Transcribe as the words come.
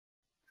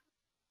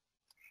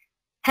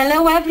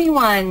Hello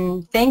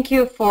everyone, thank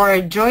you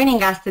for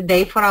joining us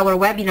today for our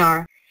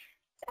webinar.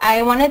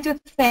 I wanted to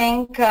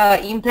thank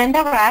Implant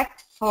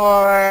Direct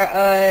for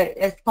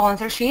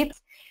sponsorship.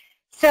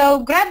 So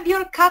grab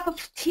your cup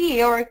of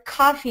tea or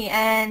coffee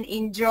and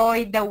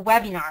enjoy the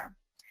webinar.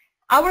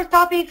 Our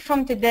topic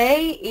from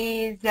today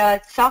is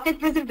socket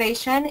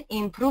preservation,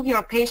 improve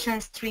your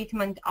patient's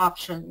treatment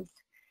options.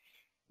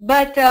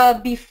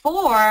 But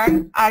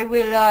before I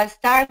will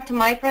start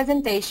my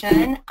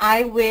presentation,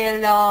 I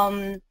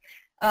will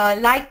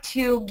like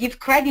to give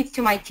credit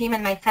to my team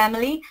and my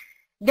family.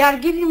 They are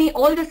giving me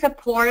all the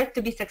support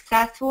to be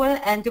successful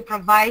and to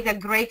provide a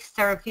great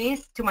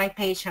service to my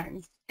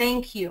patients.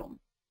 Thank you.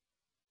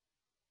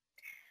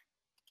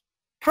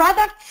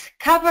 Products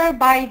covered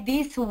by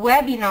this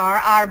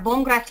webinar are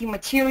bone grafting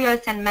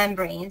materials and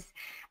membranes.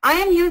 I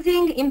am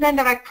using Implant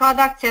Direct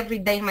products every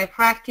day in my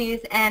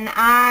practice, and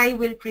I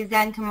will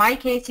present my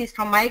cases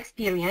from my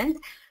experience,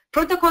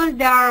 protocols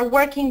that are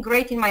working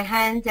great in my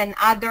hands, and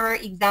other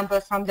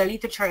examples from the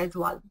literature as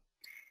well.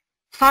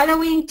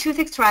 Following tooth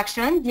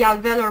extraction, the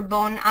alveolar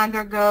bone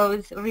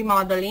undergoes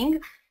remodeling.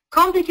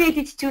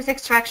 Complicated tooth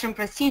extraction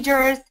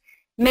procedures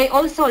may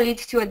also lead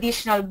to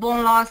additional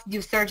bone loss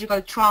due to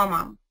surgical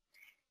trauma.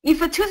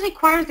 If a tooth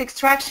requires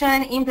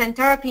extraction, implant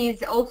therapy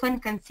is often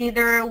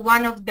considered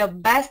one of the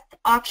best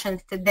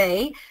options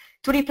today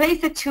to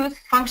replace the tooth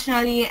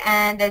functionally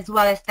and as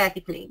well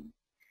aesthetically.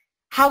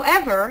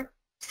 However,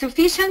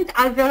 sufficient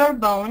alveolar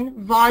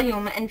bone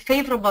volume and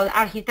favorable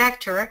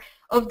architecture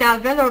of the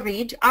alveolar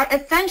ridge are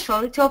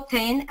essential to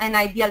obtain an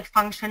ideal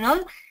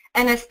functional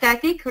and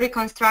aesthetic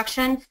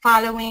reconstruction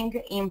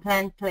following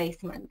implant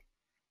placement.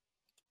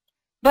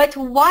 But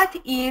what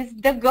is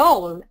the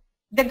goal?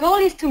 The goal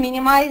is to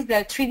minimize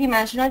the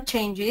three-dimensional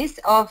changes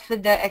of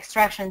the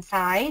extraction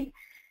side.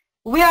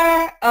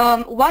 What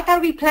are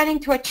we planning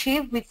to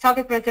achieve with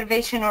socket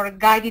preservation or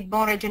guided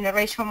bone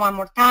regeneration? One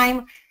more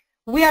time.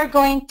 We are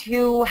going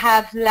to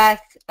have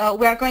less,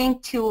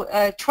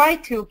 try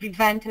to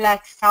prevent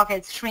less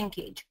socket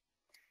shrinkage.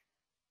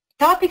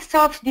 Topics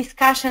of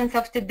discussions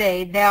of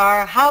today, there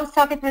are how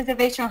socket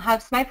preservation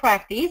helps my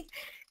practice,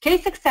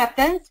 case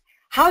acceptance,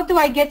 how do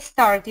I get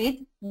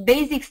started,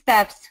 basic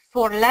steps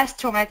for less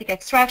traumatic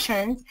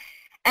extractions,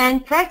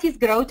 and practice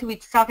growth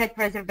with socket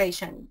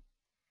preservation.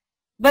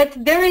 But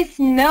there is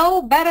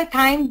no better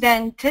time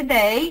than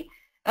today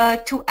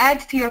to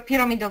add to your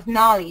pyramid of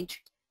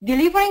knowledge.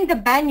 Delivering the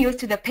bad news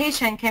to the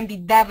patient can be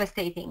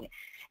devastating.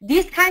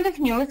 This kind of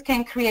news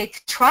can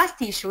create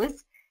trust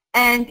issues,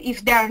 and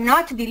if they are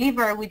not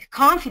delivered with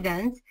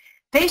confidence,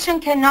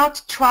 patient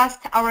cannot trust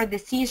our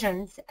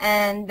decisions,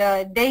 and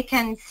they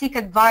can seek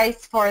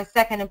advice for a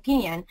second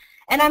opinion.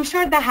 And I'm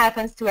sure that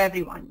happens to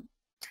everyone.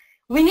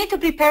 We need to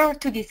prepare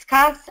to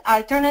discuss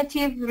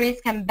alternative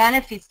risk and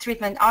benefits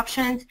treatment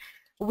options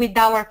with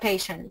our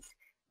patients.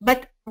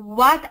 But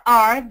what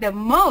are the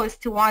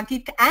most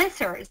wanted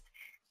answers?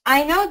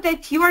 I know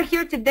that you are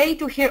here today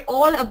to hear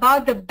all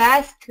about the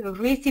best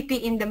recipe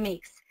in the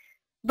mix.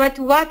 But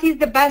what is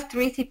the best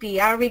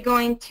recipe? Are we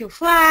going to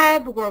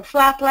flap, grow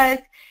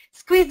flapless,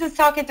 squeeze the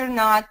socket or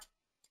not,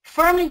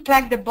 firmly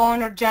plaque the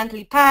bone or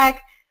gently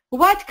pack?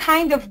 What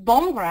kind of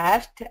bone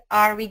graft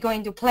are we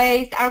going to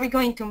place? Are we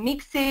going to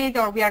mix it,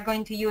 or we are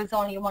going to use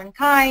only one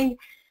kind?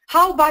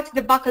 How about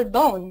the buccal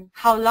bone?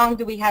 How long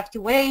do we have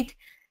to wait?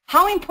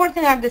 How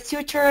important are the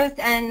sutures,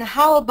 and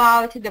how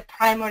about the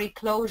primary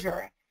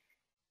closure?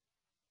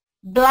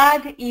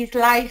 Blood is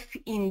life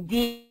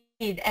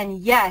indeed, and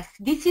yes,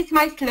 this is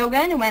my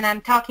slogan when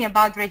I'm talking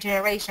about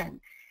regeneration.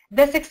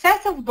 The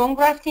success of bone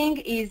grafting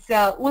is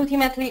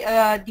ultimately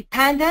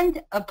dependent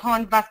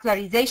upon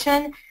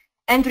vascularization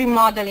and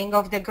remodeling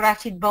of the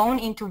grafted bone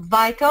into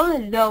vital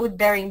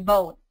load-bearing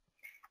bone.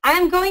 I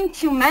am going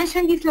to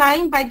mention this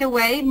line, by the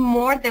way,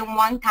 more than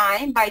one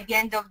time by the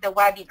end of the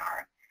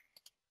webinar.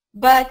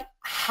 But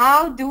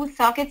how do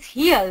sockets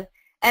heal?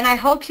 And I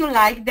hope you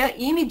like the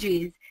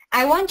images.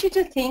 I want you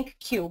to think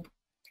cube.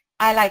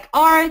 I like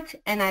art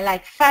and I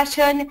like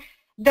fashion.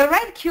 The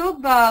red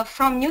cube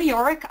from New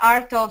York,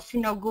 art of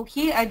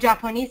Noguchi, a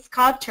Japanese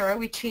sculpture,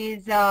 which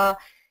is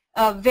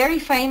very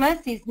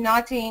famous, is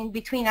not in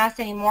between us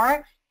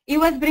anymore. It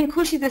was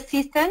Brinkushi's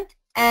assistant,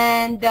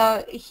 and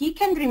he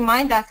can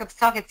remind us of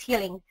sockets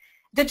healing.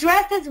 The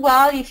dress as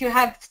well, if you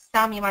have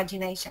some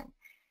imagination.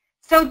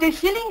 So the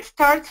healing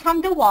starts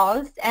from the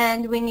walls,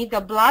 and we need a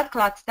blood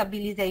clot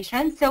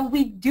stabilization, so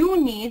we do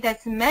need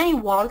as many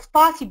walls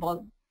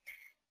possible.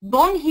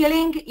 Bone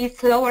healing is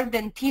slower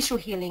than tissue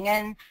healing,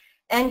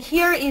 and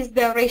here is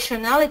the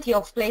rationality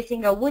of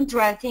placing a wound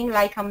dressing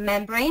like a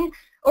membrane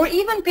or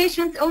even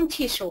patient's own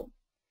tissue.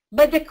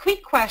 But the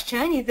quick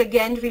question is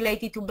again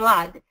related to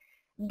blood.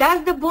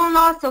 Does the bone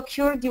loss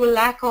occur due to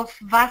lack of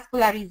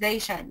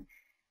vascularization?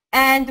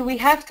 And we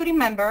have to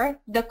remember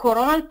the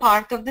coronal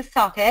part of the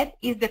socket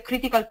is the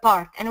critical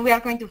part, and we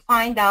are going to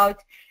find out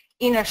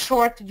in a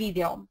short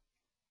video.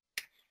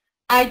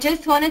 I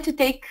just wanted to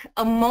take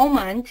a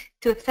moment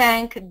to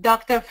thank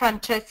Dr.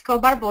 Francesco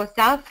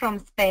Barbosa from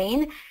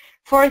Spain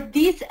for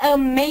this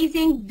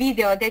amazing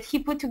video that he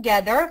put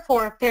together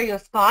for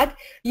PerioSpot.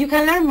 You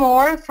can learn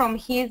more from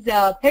his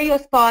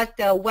PerioSpot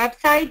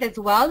website as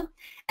well.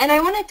 And I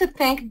wanted to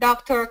thank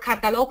Dr.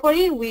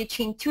 Cardalopoli, which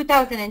in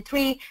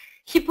 2003,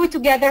 he put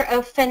together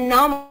a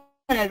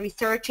phenomenal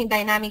research in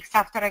dynamic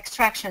software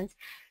extractions.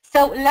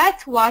 So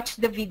let's watch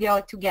the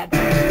video together.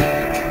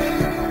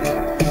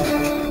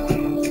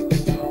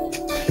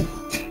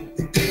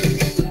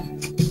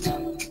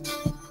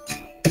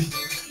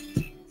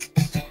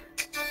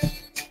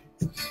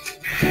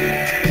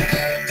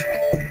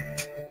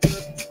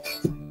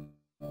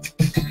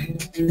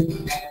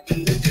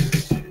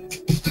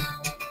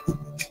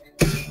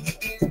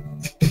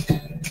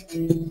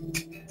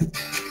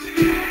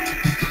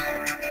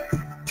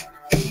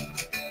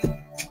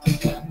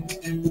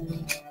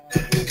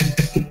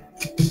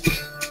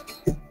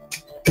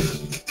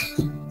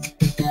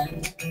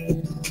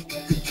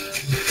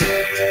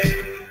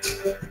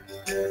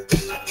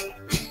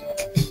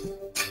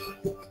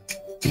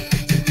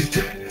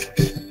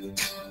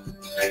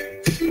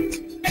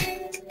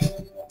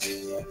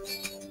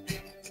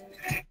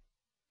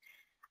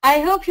 I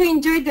hope you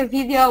enjoyed the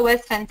video. It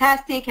was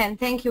fantastic, and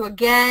thank you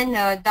again,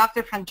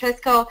 Dr.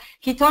 Francesco.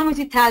 He told me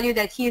to tell you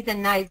that he is a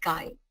nice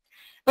guy.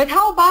 But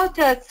how about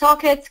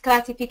sockets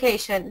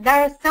classification?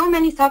 There are so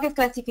many socket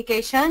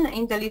classification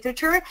in the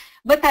literature,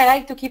 but I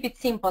like to keep it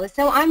simple.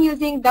 So I'm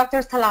using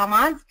Dr.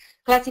 Salama's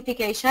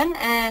classification,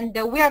 and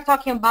we are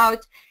talking about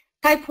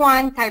type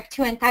 1, type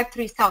 2, and type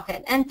 3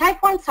 socket. And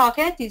type 1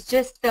 socket is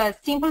just a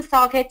simple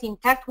socket,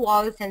 intact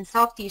walls, and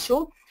soft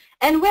tissue.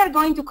 And we are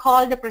going to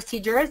call the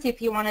procedures,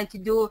 if you wanted to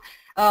do,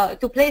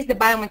 to place the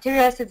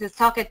biomaterials, as a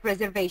socket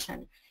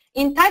preservation.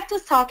 In type 2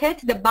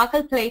 socket, the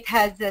buccal plate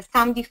has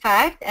some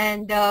defect,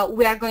 and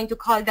we are going to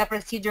call that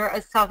procedure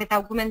a socket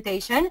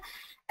augmentation.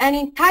 And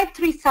in type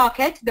 3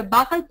 socket, the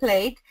buccal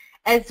plate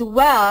as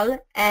well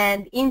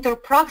and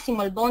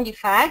interproximal bone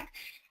defect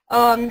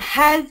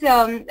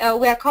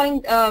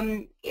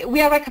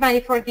we are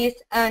recommending for this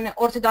an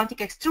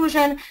orthodontic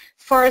extrusion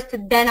first,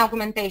 then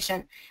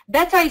augmentation.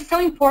 That's why it's so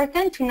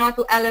important to not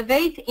to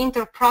elevate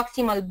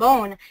interproximal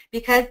bone,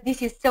 because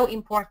this is so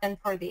important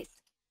for this.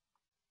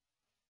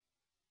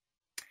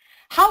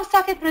 How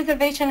socket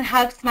preservation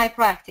helps my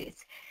practice?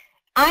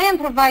 I am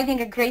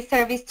providing a great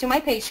service to my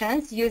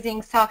patients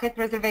using socket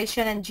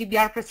preservation and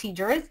GBR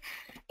procedures.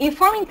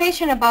 Informing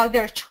patients about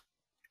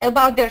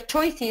their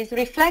choices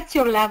reflects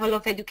your level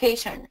of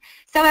education.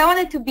 So I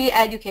wanted to be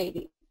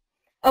educated.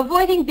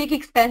 Avoiding big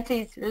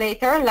expenses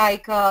later,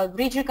 like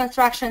bridge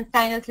reconstruction,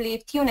 sinus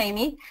lift, you name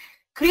it.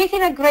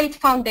 Creating a great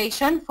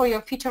foundation for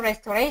your future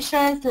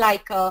restorations,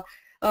 like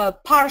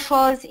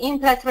partials,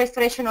 implant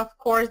restoration, of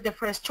course, the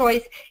first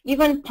choice,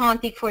 even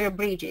Pontic for your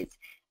bridges.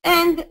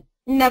 And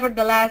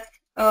nevertheless,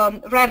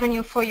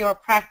 revenue for your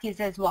practice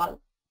as well.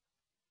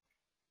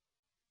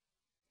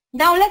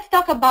 Now let's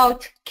talk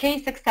about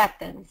case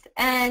acceptance.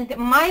 And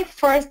my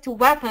first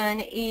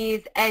weapon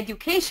is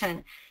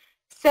education.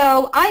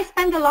 So I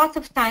spend a lot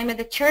of time at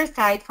the chair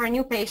side for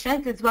new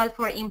patients as well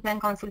for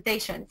implant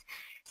consultations.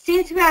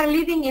 Since we are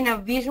living in a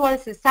visual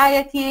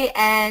society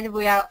and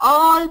we are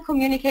all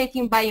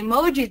communicating by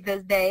emojis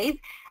these days,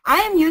 I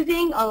am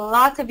using a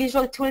lot of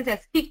visual tools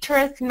as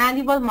pictures,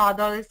 mandible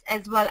models,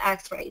 as well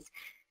x-rays.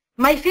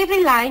 My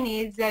favorite line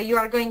is you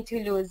are going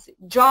to lose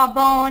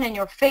jawbone and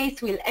your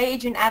face will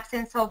age in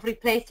absence of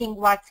replacing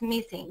what's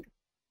missing.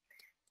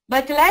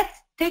 But let's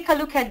take a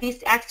look at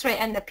this x-ray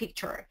and the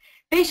picture.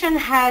 Patient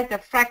has a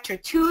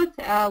fractured tooth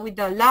with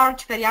a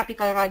large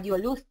periapical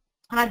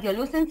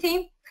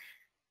radiolucency,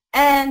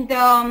 and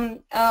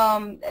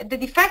the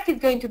defect is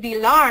going to be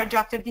large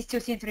after this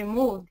tooth is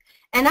removed.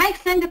 And I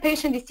explain the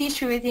patient this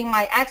issue using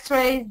my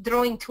x-rays,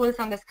 drawing tools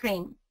on the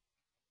screen.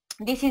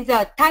 This is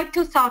a type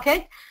 2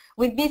 socket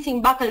with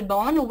missing buccal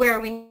bone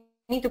where we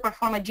need to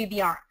perform a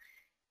GBR.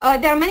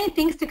 There are many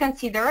things to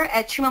consider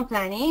at treatment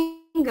planning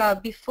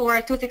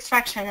before tooth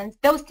extraction, and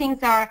those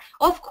things are,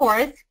 of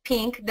course,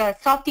 pink, the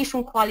soft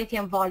tissue quality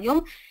and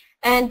volume,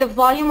 and the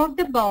volume of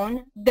the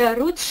bone, the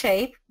root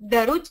shape,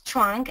 the root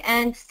trunk,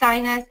 and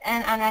sinus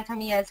and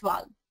anatomy as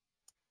well.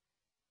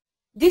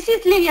 This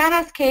is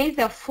Liliana's case,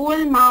 a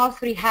full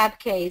mouth rehab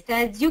case.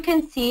 As you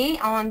can see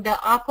on the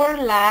upper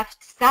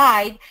left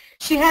side,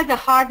 she has a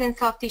hard and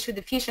soft tissue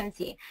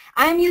deficiency.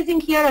 I'm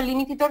using here a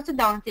limited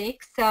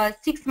orthodontics,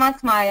 6-month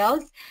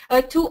smiles,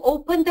 to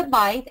open the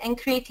bite and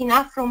create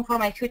enough room for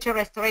my future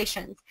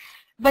restorations.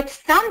 But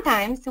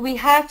sometimes we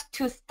have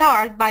to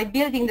start by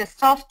building the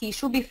soft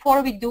tissue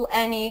before we do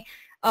any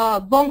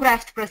bone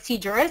graft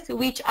procedures,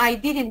 which I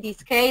did in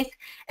this case.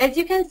 As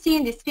you can see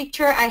in this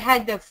picture, I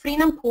had the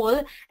Freenham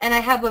pool and I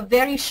have a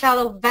very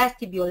shallow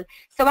vestibule.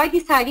 So I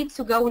decided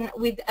to go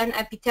with an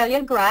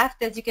epithelial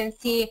graft. As you can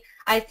see,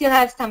 I still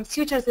have some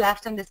sutures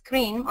left on the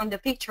screen, on the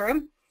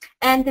picture.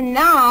 And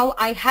now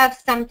I have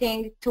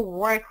something to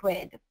work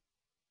with.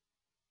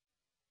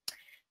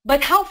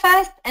 But how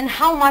fast and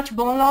how much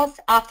bone loss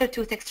after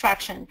tooth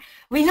extraction?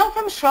 We know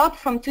from Schropp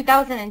from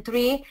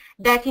 2003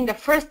 that in the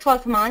first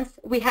 12 months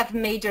we have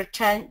major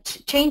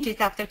changes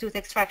after tooth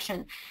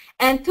extraction,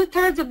 and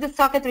 2/3 of the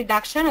socket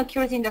reduction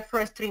occurs in the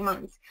first 3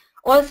 months.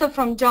 Also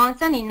from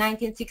Johnson in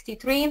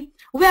 1963,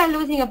 we are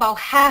losing about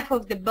half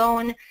of the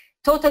bone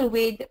total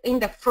width in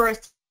the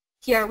first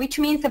year, which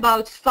means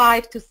about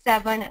 5 to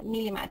 7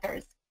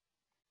 millimeters.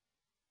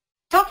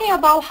 Talking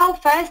about how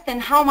fast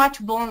and how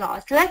much bone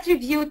loss, let's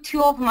review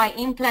two of my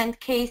implant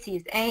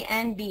cases, A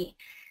and B.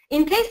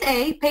 In case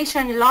A,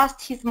 patient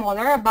lost his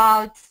molar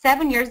about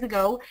 7 years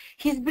ago.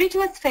 His bridge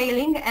was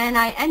failing and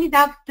I ended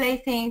up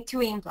placing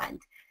 2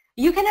 implants.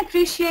 You can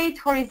appreciate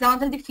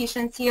horizontal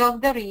deficiency of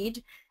the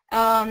ridge,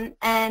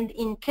 and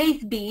in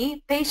case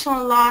B,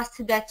 patient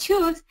lost the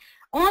tooth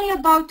only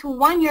about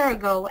 1 year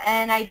ago,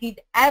 and I did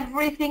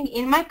everything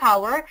in my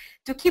power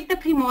to keep the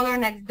premolar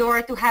next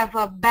door to have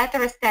a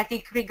better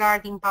aesthetic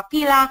regarding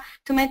papilla,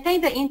 to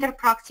maintain the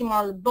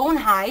interproximal bone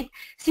height,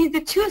 since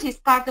the tooth is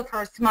part of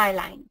her smile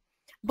line.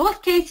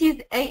 Both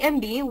cases, A and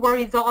B, were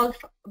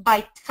resolved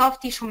by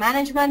soft tissue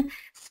management,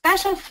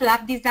 special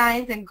flap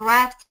designs, and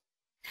grafts,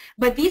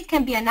 but this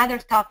can be another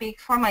topic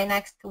for my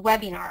next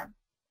webinar.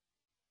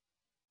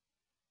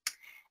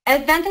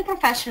 As dental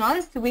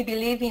professionals, we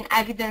believe in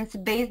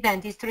evidence-based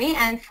dentistry,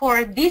 and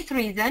for this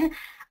reason,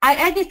 I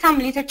added some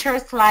literature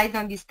slides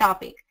on this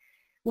topic.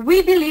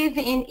 We believe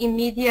in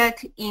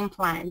immediate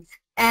implants,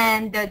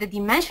 and the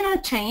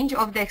dimensional change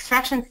of the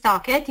extraction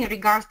socket in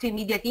regards to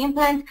immediate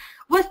implant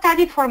was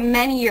studied for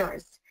many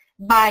years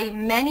by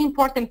many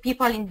important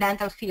people in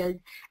dental field,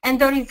 and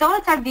the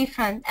results are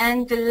different,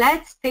 and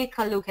let's take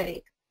a look at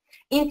it.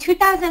 In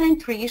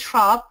 2003,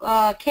 Schropp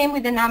came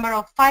with a number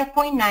of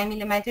 5.9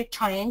 millimeter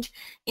change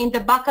in the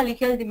buccal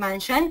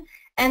dimension,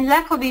 and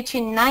Lekovich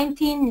in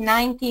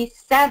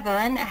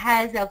 1997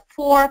 has a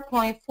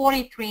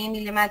 4.43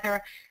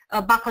 millimeter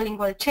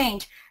buccal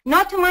change.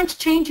 Not too much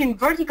change in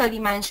vertical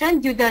dimension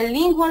due to the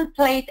lingual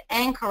plate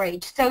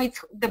anchorage. So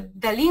it's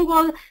the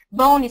lingual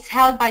bone is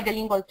held by the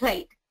lingual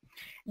plate.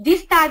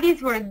 These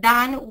studies were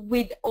done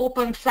with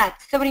open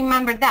flaps, so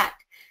remember that.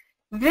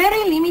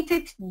 Very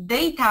limited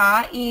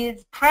data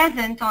is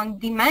present on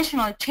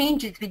dimensional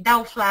changes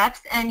without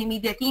flaps and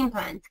immediate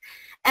implants.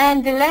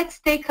 And let's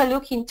take a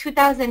look in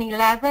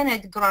 2011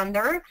 at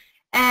Grunder.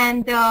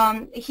 And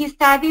his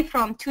study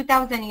from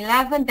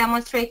 2011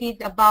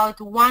 demonstrated about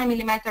 1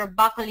 millimeter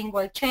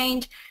buccal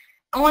change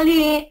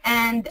only,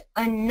 and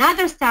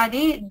another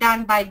study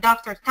done by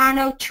Dr.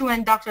 Tano, Chu,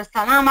 and Dr.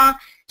 Salama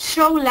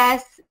show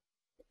less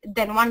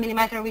than 1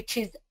 millimeter, which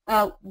is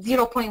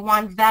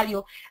 0.1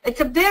 value. It's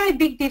a very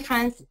big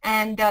difference,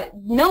 and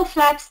no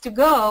flaps to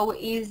go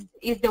is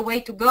the way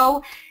to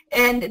go,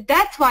 and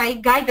that's why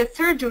guided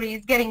surgery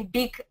is getting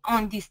big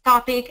on this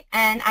topic,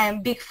 and I am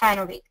a big fan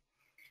of it.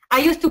 I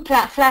used to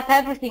flap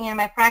everything in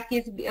my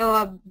practice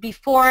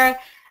before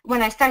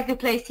when I started to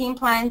place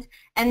implants,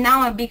 and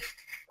now I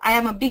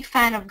am a big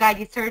fan of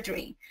guided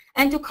surgery.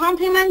 And to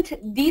complement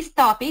this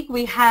topic,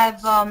 we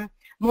have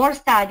more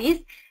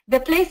studies. The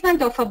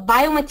placement of a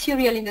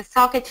biomaterial in the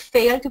socket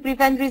failed to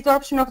prevent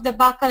resorption of the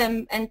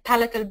buccal and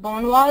palatal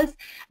bone walls.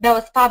 That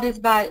was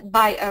published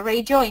by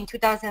Arajo in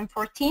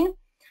 2014.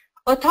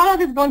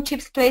 Autologous bone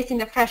chips placed in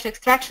the fresh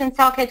extraction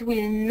socket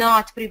will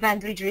not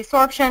prevent ridge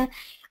resorption,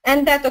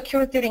 and that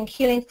occurs during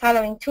healing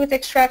following tooth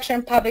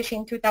extraction, published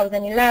in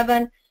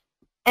 2011.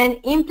 And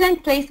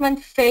implant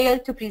placement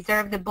failed to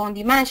preserve the bone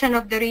dimension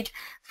of the ridge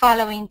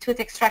following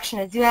tooth extraction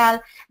as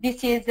well.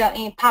 This is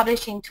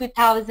published in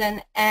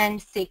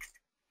 2006.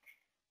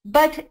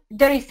 But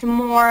there is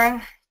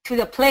more to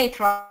the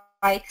plate,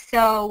 right?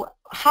 So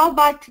how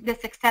about the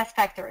success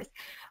factors?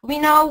 We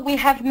know we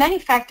have many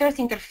factors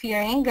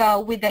interfering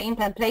with the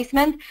implant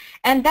placement,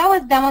 and that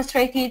was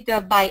demonstrated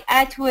by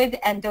Atwood,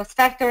 and those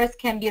factors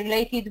can be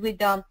related with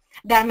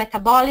their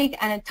metabolic,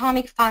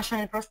 anatomic,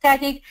 functional,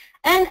 prosthetic,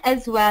 and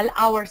as well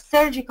our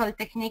surgical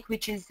technique,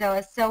 which is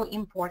so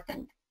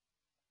important.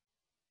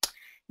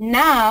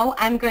 Now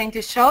I'm going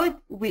to share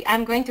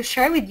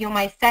with you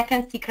my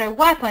second secret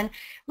weapon,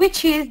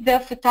 which is the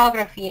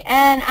photography,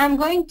 and I'm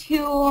going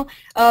to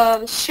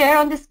share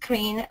on the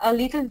screen a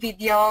little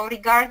video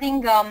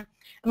regarding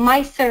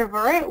my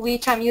server,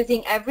 which I'm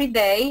using every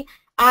day.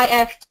 I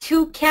have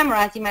 2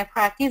 cameras in my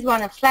practice,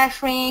 one a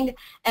flash ring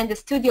and the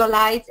studio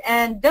lights,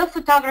 and the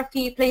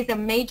photography plays a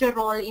major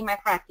role in my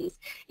practice.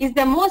 It's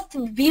the most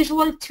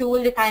visual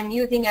tool that I'm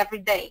using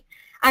every day.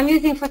 I'm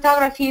using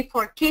photography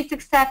for case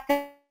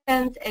acceptance,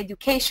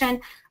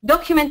 education,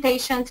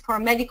 documentations for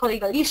medical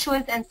legal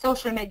issues, and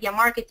social media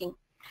marketing.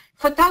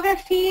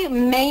 Photography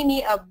made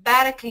me a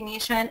better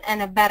clinician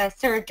and a better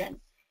surgeon.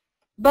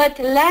 But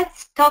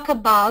let's talk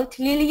about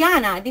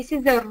Liliana. This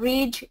is a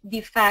ridge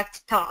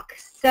defect talk.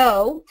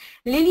 So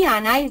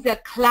Liliana is a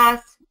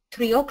class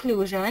 3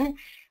 occlusion.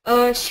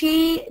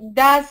 She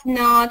does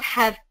not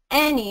have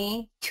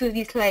any tooth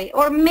delay,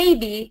 or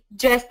maybe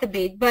just a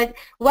bit, but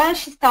while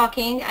she's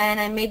talking, and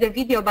I made a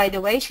video by the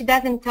way, she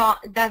doesn't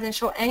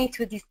show any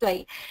tooth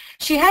display.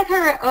 She had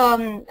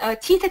her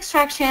teeth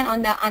extraction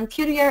on the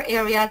anterior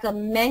areas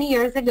many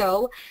years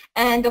ago,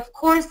 and of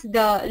course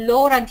the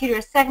lower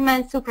anterior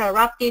segment super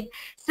erupted.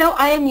 So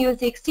I am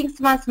using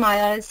 6-month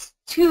smiles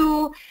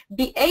to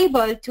be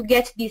able to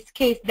get this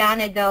case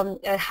done at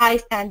the high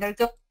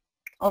standards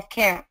of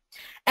care.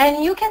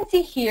 And you can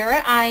see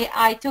here,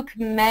 I took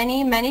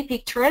many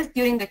pictures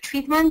during the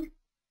treatment,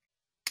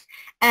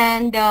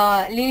 and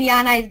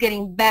Liliana is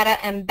getting better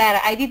and better.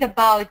 I did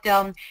about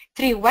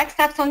 3 wax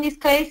ups on this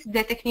case.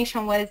 The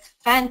technician was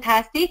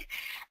fantastic.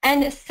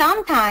 And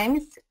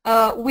sometimes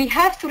we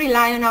have to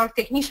rely on our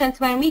technicians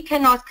when we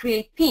cannot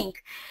create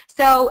pink.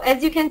 So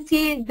as you can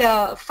see,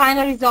 the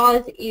final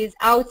result is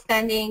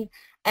outstanding.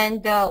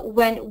 And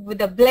when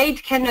the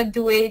blade cannot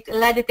do it,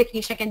 let the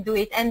technician can do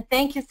it. And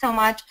thank you so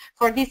much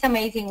for this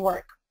amazing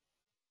work.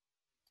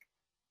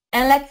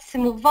 And let's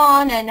move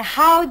on. And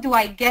how do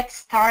I get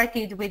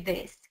started with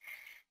this?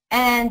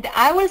 And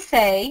I will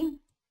say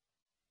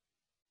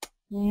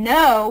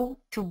no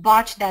to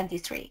botched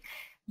dentistry.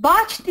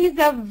 Botched is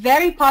a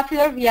very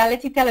popular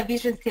reality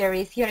television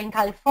series here in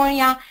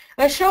California,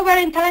 a show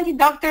wherein talented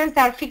doctors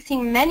are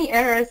fixing many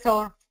errors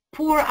or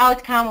poor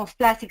outcome of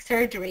plastic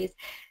surgeries.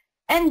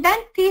 And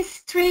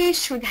dentistry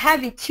should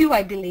have it too,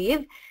 I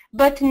believe.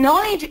 But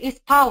knowledge is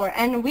power,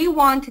 and we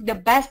want the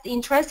best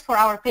interest for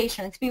our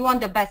patients. We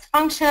want the best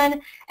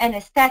function and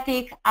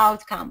aesthetic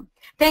outcome.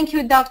 Thank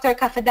you, Dr.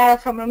 Cafedara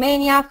from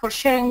Romania, for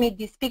sharing me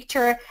this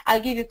picture. I'll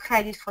give you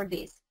credit for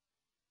this.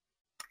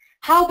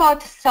 How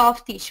about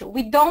soft tissue?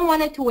 We don't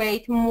want to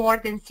wait more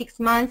than 6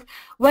 months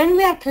when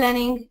we are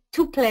planning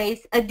to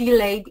place a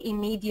delayed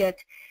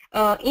immediate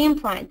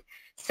implant.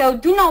 So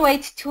do not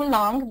wait too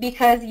long,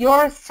 because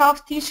your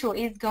soft tissue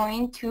is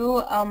going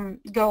to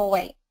go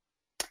away.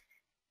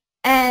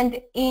 And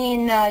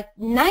in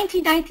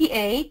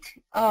 1998,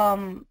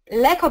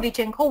 Lekovich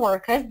and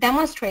co-workers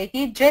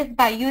demonstrated just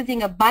by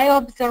using a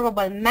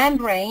bioabsorbable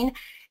membrane,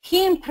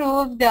 he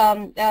improved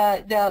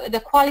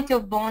the quality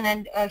of bone,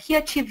 and he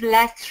achieved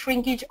less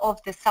shrinkage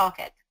of the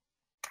socket.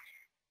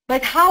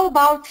 But how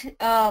about,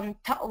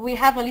 we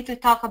have a little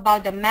talk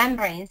about the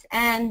membranes,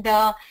 and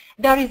the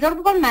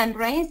resorbable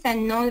membranes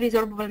and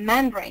non-resorbable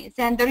membranes.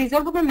 And the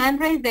resorbable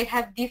membranes, they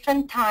have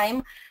different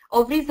time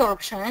of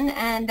resorption,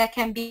 and that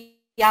can be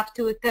up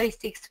to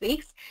 36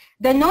 weeks.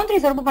 The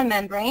non-resorbable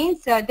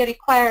membranes, they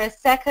require a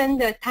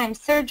second time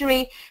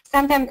surgery.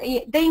 Sometimes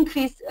they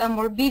increase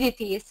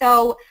morbidity.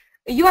 So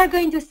you are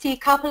going to see a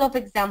couple of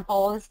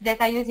examples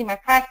that I use in my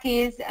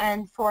practice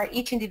and for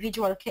each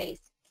individual case.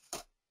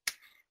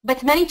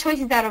 But many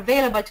choices are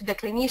available to the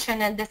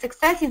clinician, and the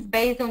success is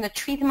based on the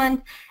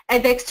treatment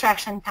at the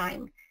extraction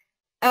time.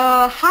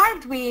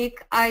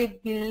 Hardwick, I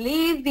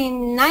believe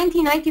in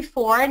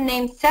 1994,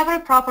 named several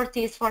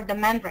properties for the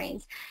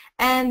membranes,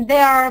 and they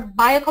are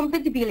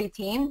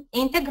biocompatibility,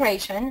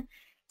 integration,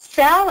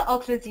 cell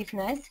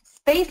occlusiveness,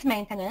 space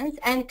maintenance,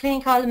 and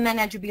clinical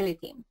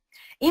manageability.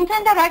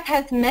 Implant Direct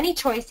has many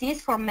choices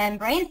for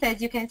membranes,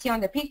 as you can see on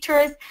the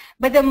pictures,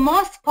 but the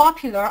most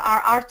popular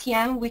are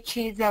RTM, which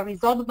is a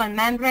resorbable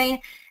membrane,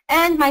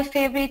 and my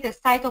favorite is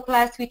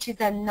Cytoplast, which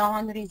is a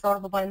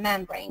non-resorbable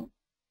membrane.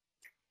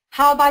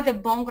 How about the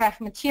bone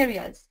graft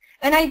materials?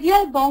 An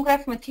ideal bone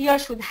graft material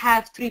should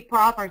have 3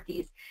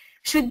 properties.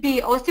 Should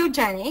be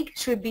osteogenic,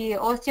 should be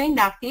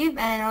osteoinductive,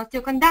 and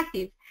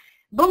osteoconductive.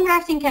 Bone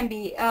grafting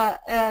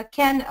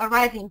can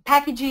arrive in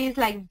packages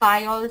like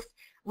vials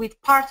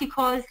with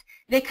particles.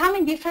 They come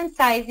in different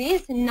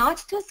sizes,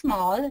 not too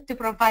small to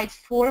provide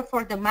food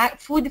for the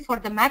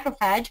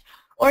macrophage,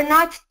 or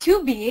not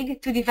too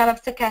big to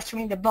develop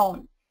sequestrum in the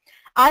bone.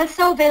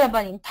 Also available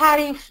in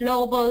putty,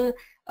 flowable,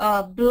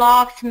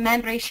 blocks,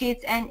 membrane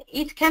sheets, and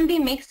it can be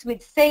mixed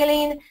with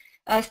saline,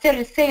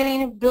 sterile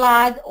saline,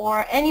 blood,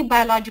 or any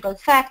biological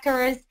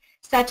factors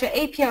such as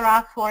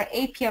APRF or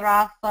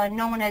APRF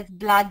known as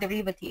blood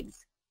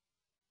derivatives.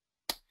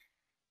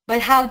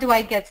 But how do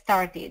I get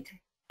started?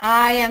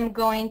 I am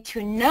going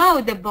to know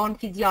the bone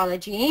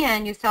physiology,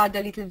 and you saw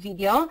the little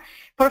video.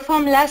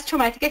 Perform less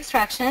traumatic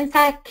extractions.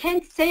 I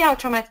can't say our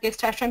traumatic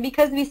extraction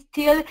because we're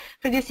still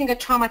producing a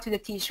trauma to the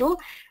tissue.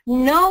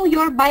 Know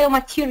your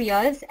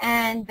biomaterials,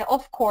 and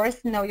of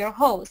course, know your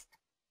host.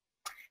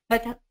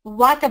 But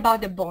what about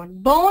the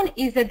bone? Bone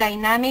is a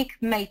dynamic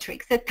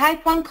matrix, a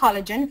type 1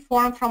 collagen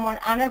formed from an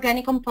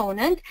anorganic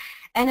component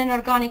and an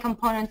organic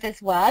component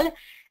as well.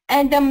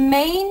 And the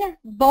main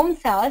bone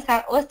cells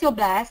are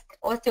osteoblasts,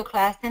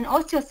 osteoclasts, and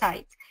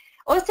osteocytes.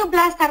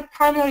 Osteoblasts are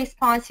primarily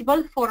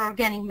responsible for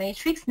organic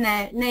matrix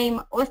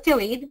named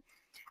osteoid.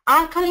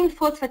 Alkaline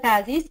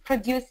phosphatase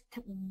produced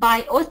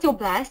by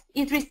osteoblasts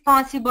is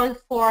responsible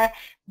for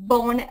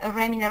bone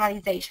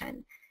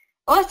remineralization.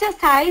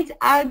 Osteocytes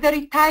are the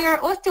retired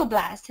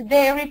osteoblasts.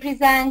 They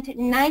represent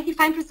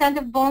 95%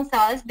 of bone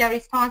cells. They're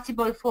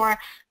responsible for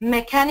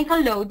mechanical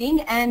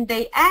loading, and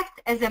they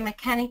act as a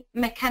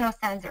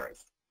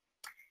mechanosensors.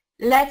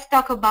 Let's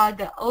talk about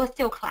the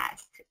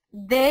osteoclast.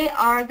 they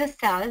are the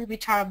cells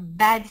which are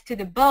bad to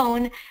the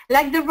bone,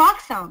 like the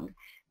rock song,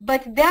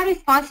 but they're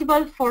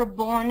responsible for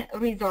bone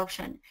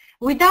resorption.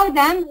 Without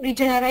them,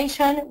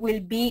 regeneration will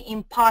be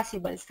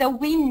impossible, so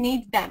we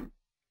need them.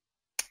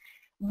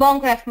 Bone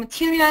graft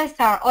materials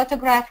are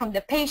autograft from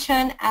the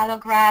patient,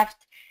 allograft,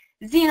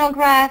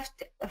 xenograft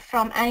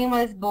from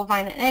animals,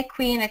 bovine and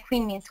equine.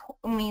 Equine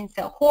means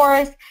a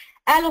horse.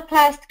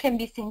 Alloplast can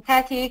be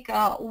synthetic.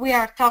 We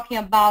are talking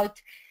about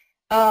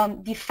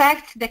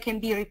defects that can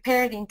be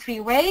repaired in 3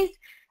 ways: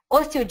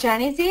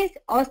 osteogenesis,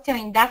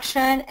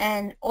 osteoinduction,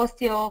 and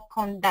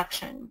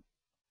osteoconduction.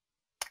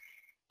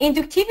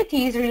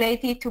 Inductivity is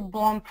related to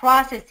bone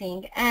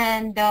processing,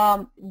 and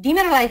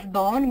demineralized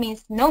bone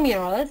means no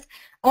minerals,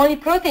 only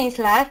proteins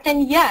left,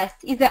 and yes,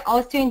 is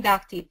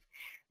osteoinductive.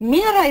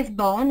 Mineralized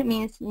bone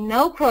means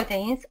no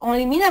proteins,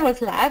 only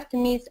minerals left,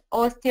 means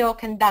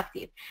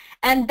osteoconductive.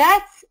 And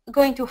that's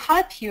going to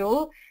help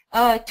you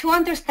to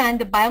understand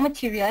the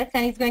biomaterials,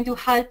 and it's going to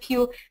help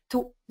you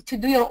to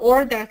do your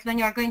orders when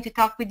you are going to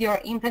talk with your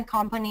implant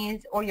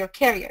companies or your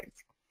carriers.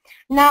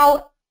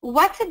 Now,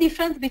 what's the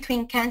difference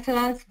between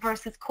cancellous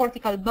versus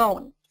cortical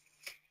bone?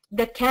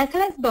 The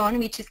cancellous bone,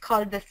 which is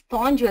called the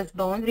spongious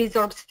bone,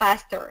 resorbs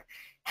faster.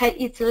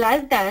 It's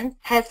less dense,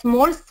 has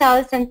more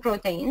cells and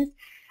proteins,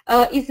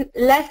 is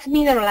less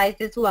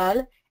mineralized as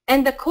well,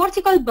 and the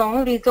cortical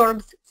bone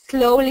resorbs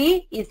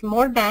slowly, is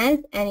more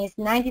dense, and is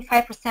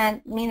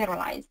 95%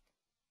 mineralized.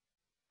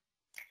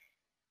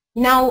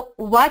 Now,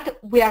 what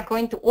we are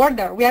going to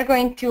order? We are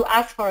going to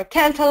ask for a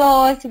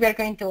cancellous, we are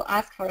going to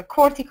ask for a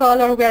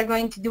cortical, or we are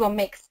going to do a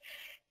mix.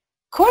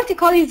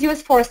 Cortical is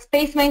used for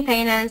space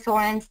maintenance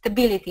or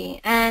stability,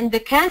 and the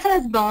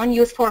cancellous bone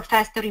used for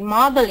faster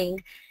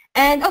remodeling.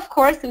 And of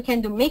course, we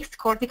can do mixed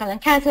cortical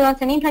and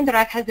cancellous, and Implant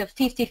Direct has a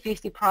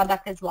 50-50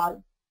 product as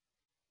well.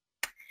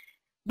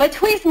 But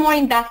who is more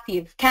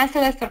inductive,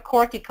 cancellous or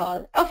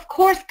cortical? Of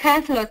course,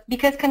 cancellous,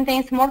 because it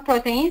contains more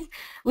proteins,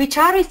 which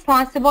are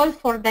responsible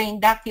for the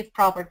inductive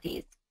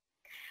properties.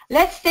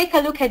 Let's take a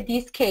look at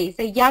this case.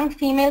 A young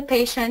female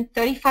patient,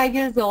 35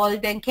 years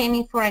old, and came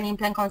in for an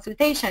implant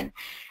consultation.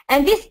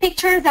 And these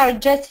pictures are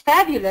just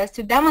fabulous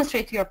to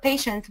demonstrate to your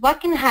patients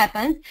what can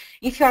happen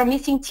if you are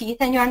missing teeth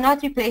and you are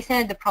not replacing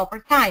at the proper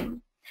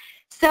time.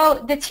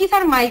 So the teeth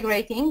are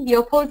migrating, the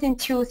opposing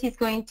tooth is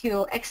going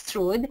to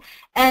extrude,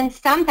 and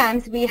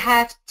sometimes we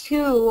have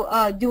to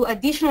do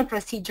additional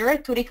procedure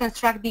to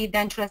reconstruct the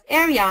edentulous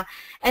area.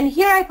 And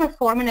here I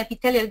perform an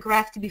epithelial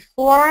graft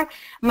before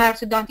my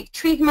orthodontic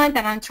treatment,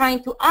 and I'm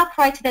trying to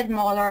upright that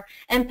molar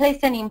and place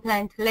an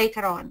implant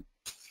later on.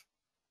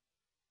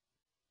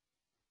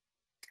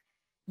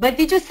 But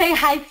did you say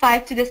high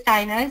five to the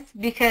sinus?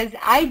 Because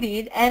I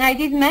did, and I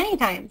did many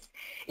times.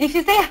 If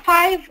you say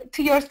high five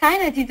to your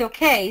sinus, it's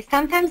okay.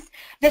 Sometimes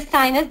the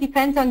sinus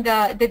depends on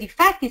the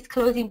defect is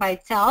closing by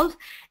itself,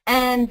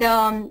 and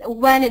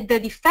when the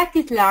defect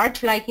is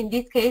large, like in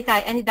this case,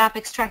 I ended up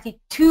extracting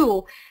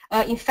 2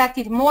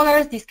 infected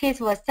molars. This case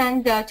was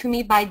sent to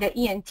me by the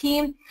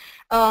ENT.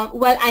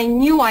 Well, I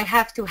knew I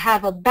have to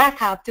have a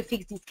backup to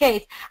fix this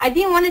case. I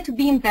didn't want it to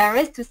be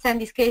embarrassed to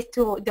send this case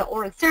to the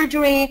oral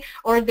surgery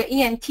or the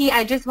ENT.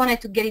 I just wanted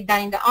to get it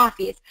done in the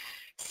office.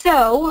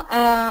 So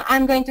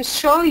I'm going to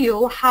show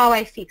you how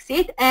I fix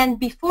it, and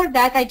before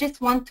that I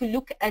just want to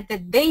look at the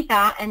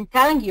data and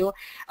telling you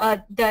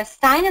the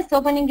sinus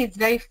opening is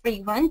very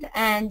frequent,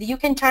 and you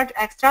can charge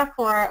extra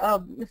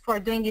for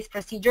doing this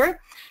procedure.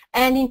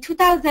 And in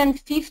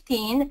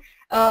 2015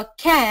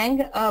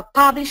 Kang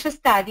published a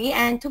study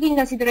and took in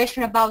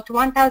consideration about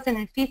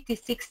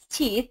 1,056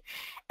 teeth,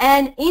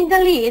 and in the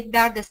lid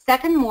there are the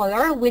second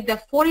molar with the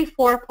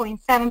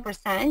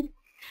 44.7%,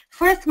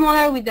 first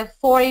molar with the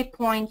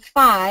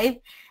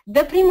 40.5,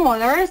 the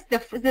premolars, the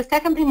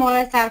second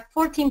premolars are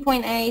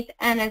 14.8,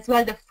 and as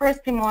well the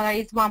first premolar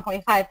is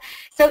 1.5.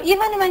 So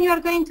even when you are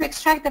going to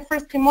extract the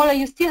first premolar,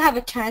 you still have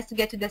a chance to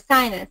get to the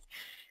sinus.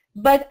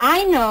 But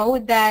I know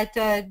that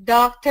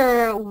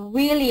Dr.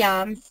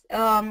 Williams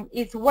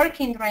is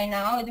working right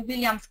now at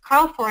Williams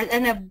Crawford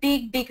in a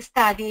big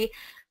study,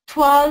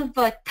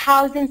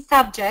 12,000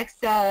 subjects,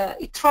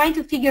 trying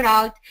to figure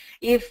out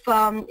if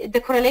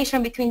the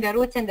correlation between the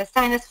roots and the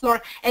sinus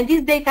floor, and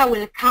this data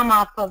will come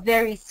up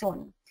very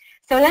soon.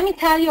 So let me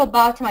tell you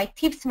about my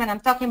tips when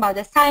I'm talking about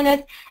the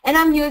sinus, and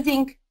I'm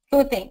using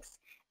 2 things.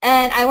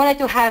 And I wanted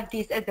to have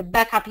this as a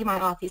backup in my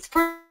office.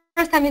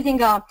 First, I'm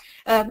using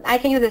I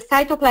can use a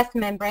cytoplast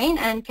membrane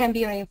and can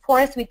be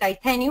reinforced with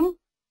titanium.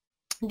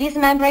 This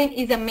membrane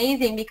is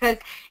amazing because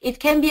it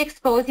can be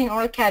exposed in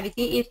oral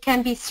cavity, it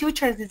can be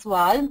sutures as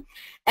well,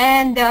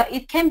 and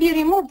it can be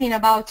removed in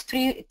about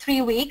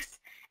 3 weeks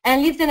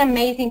and leaves an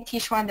amazing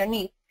tissue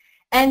underneath.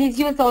 And is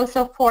used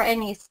also for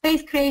any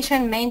space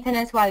creation,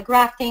 maintenance while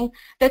grafting.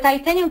 The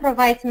titanium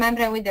provides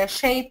membrane with their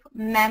shape,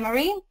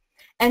 memory,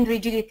 and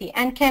rigidity,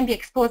 and can be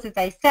exposed, as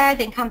I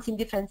said, and comes in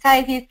different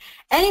sizes,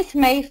 and it's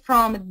made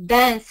from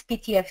dense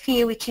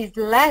PTFE, which is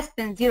less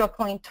than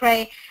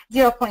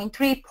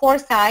 0.3 pore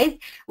size,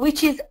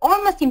 which is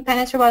almost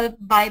impenetrable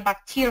by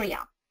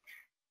bacteria.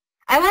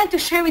 I wanted to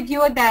share with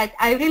you that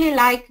I really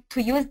like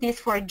to use this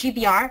for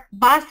GBR.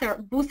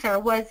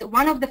 Busser was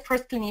one of the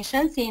first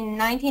clinicians in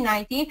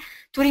 1990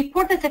 to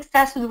report the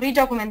successful ridge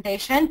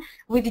augmentation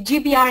with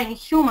GBR in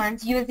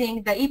humans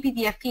using the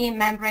EPDFE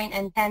membrane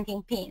and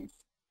tenting pins.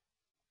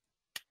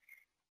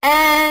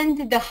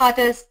 And the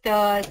hottest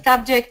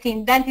subject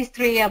in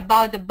dentistry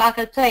about the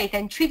buccal plate,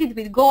 and treated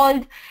with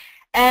gold.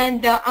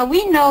 And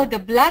we know the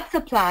blood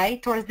supply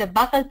towards the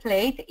buccal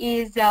plate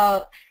is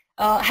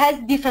has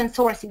different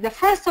sources. The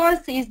first source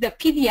is the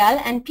PDL,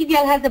 and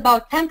PDL has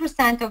about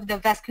 10% of the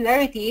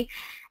vascularity.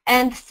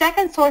 And the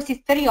second source is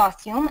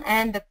periosteum,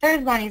 and the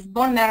third one is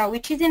bone marrow,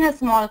 which is in a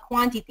small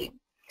quantity.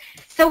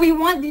 So we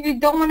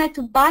don't want it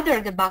to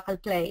bother the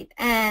buccal plate.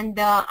 And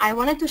I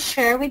wanted to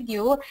share with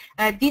you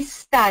this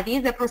study,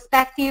 the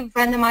prospective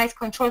randomized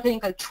controlled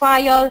clinical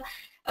trial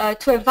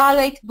to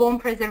evaluate bone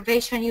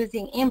preservation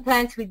using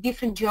implants with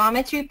different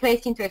geometry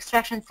placed into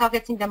extraction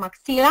sockets in the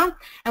maxilla,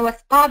 and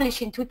was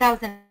published in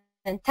 2010.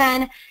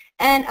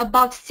 And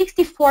about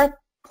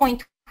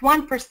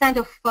 64.1%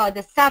 of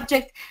the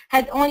subjects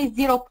had only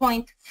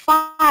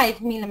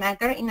 0.5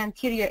 millimeter in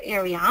anterior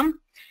area,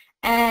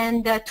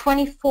 and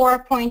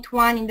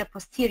 24.1 in the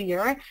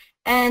posterior,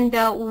 and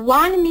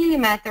 1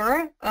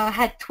 millimeter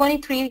had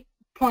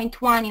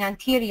 23.1 in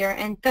anterior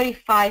and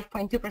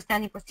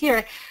 35.2% in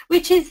posterior,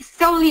 which is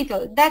so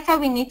little. That's how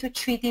we need to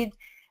treat it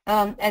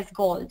as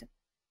gold.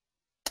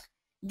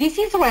 This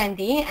is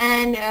Randy,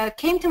 and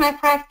came to my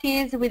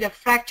practice with a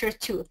fractured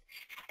tooth.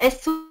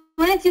 As soon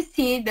as you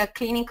see the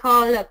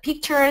clinical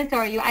pictures,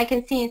 or I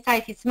can see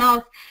inside his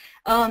mouth,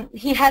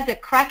 he has a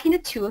crack in the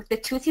tooth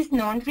is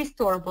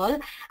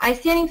non-restorable. I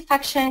see an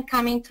infection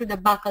coming through the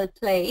buccal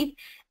plate,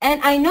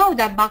 and I know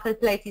that buccal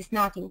plate is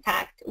not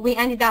intact. We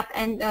ended up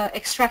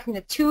extracting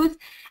the tooth.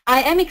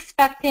 I am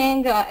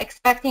expecting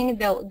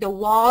the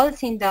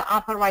walls in the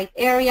upper right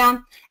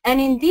area,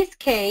 and in this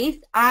case,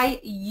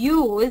 I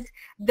use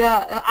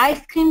the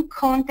ice cream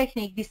cone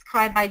technique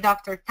described by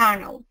Dr.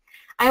 Tarnow.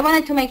 I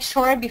wanted to make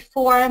sure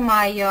before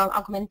my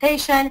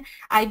augmentation,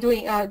 I do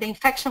the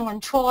infection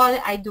control,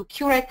 I do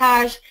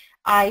curettage,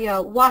 I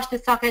wash the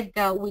socket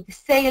with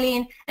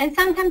saline, and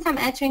sometimes I'm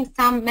adding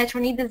some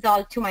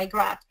metronidazole to my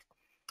graft.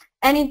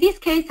 And in this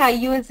case, I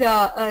use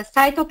a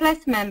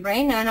cytoplast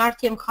membrane, an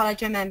RTM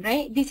collagen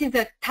membrane. This is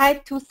a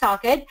type 2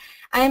 socket.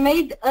 I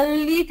made a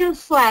little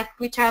flap,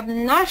 which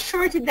I'm not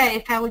sure today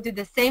if I will do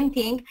the same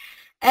thing.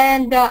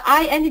 And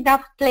I ended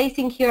up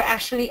placing here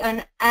actually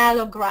an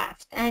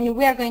allograft, and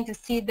we are going to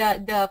see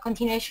the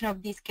continuation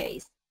of this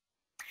case.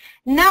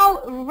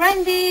 Now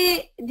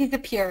Randy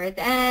disappeared,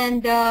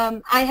 and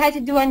I had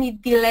to do a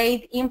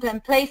delayed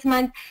implant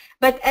placement,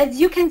 but as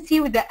you can see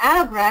with the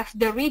allograft,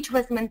 the ridge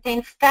was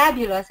maintained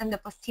fabulous on the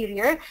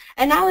posterior,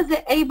 and I was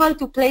able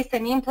to place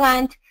an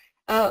implant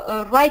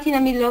right in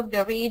the middle of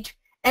the ridge.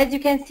 As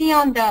you can see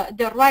on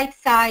the right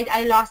side,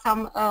 I lost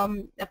some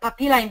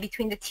papilla in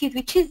between the teeth,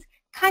 which is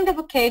kind of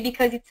okay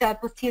because it's a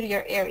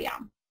posterior area.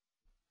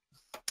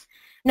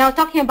 Now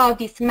talking about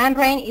this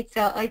membrane, it's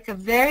a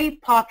very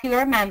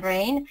popular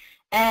membrane,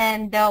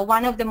 and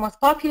one of the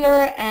most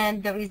popular,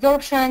 and the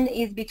resorption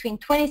is between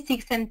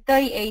 26 and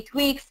 38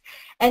 weeks,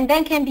 and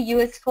then can be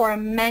used for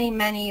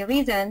many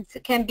reasons.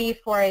 It can be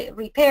for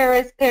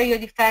repairs, perio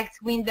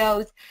defects,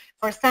 windows,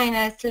 for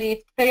sinus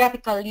lift,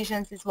 periapical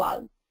lesions as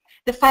well.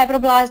 The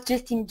fibroblasts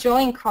just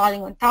enjoying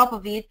crawling on top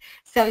of it,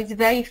 so it's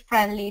very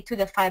friendly to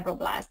the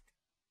fibroblasts.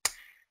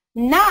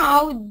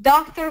 Now,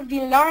 Dr.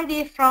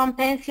 Villardi from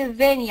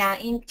Pennsylvania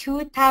in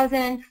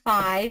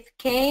 2005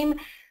 came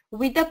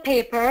with a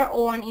paper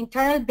on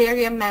internal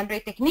barrier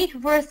membrane technique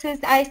versus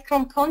ice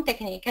cream cone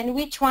technique, and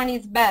which one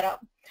is better.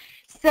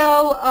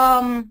 So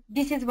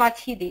this is what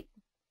he did.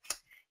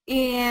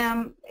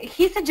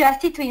 He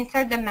suggested to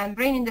insert the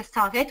membrane in the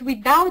socket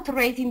without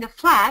raising the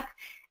flap,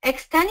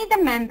 extending the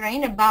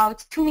membrane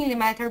about 2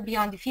 millimeters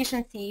beyond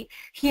efficiency.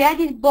 He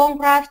added bone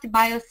graft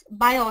bios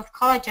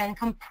collagen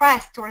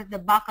compressed towards the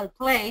buccal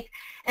plate,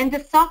 and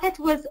the socket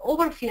was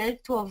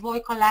overfilled to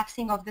avoid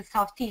collapsing of the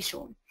soft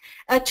tissue.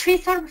 A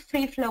Trisor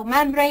free flow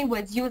membrane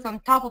was used on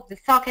top of the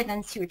socket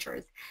and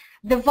sutures.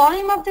 The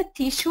volume of the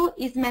tissue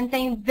is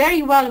maintained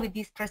very well with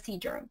this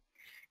procedure.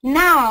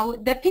 Now,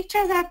 the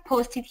pictures are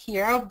posted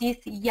here of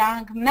this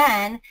young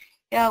man,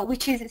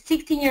 which is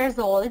 16 years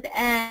old,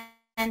 and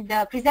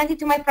presented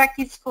to my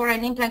practice for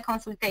an implant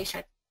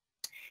consultation.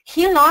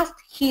 He lost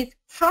his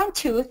front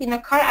tooth in a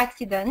car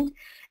accident,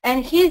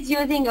 and he is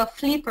using a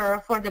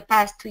flipper for the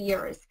past 2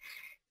 years.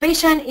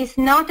 Patient is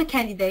not a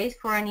candidate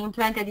for an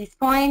implant at this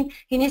point.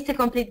 He needs to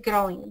complete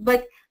growing,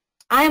 but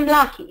I am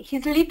lucky.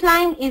 His lip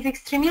line is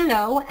extremely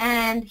low,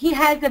 and he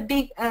has a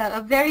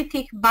very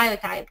thick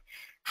biotype.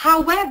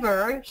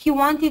 However, he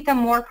wanted a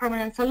more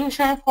permanent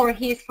solution for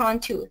his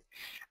front tooth.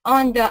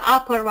 On the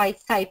upper right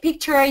side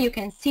picture, you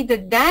can see the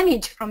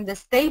damage from the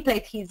stay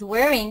plate he's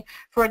wearing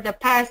for the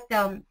past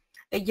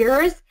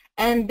years,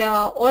 and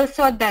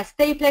also the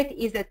stay plate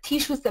is a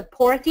tissue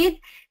supported.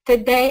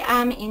 Today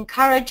I'm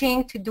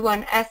encouraging to do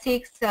an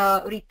Essex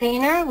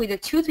retainer with a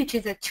tooth, which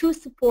is a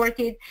tooth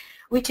supported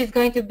which is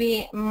going to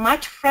be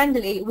much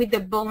friendly with the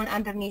bone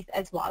underneath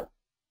as well.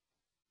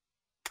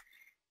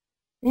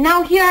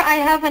 Now here I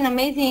have an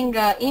amazing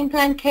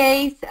implant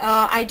case.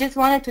 I just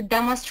wanted to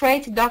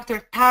demonstrate Dr.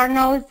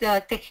 Tarnow's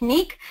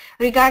technique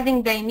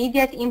regarding the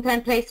immediate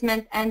implant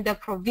placement and the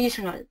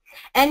provisional.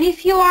 And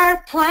if you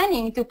are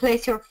planning to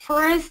place your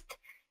first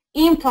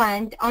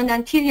implant on the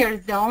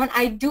anterior zone,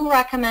 I do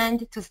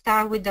recommend to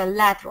start with the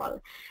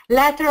lateral.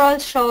 Lateral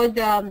showed,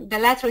 the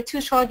lateral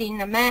tooth showed in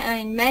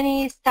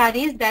many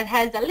studies that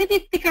has a little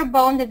bit thicker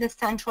bone than the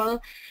central,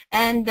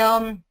 and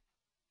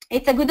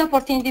it's a good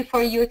opportunity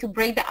for you to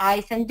break the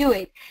ice and do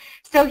it.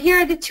 So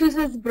here the tooth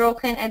was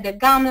broken at the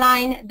gum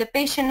line. The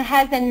patient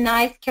has a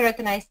nice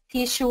keratinized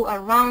tissue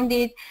around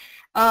it.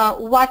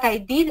 What I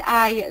did,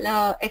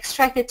 I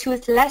extracted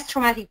tooth less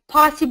traumatic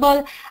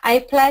possible. I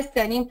placed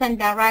an implant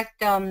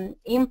direct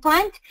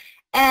implant.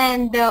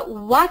 And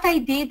what I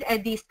did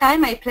at this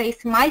time, I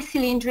placed my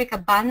cylindric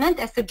abutment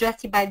as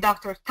suggested by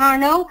Dr.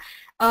 Tarnow.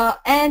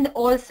 And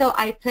also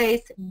I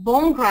placed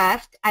bone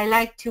graft. I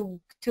like to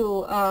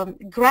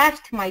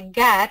graft my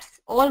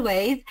gaps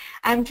always.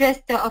 I'm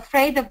just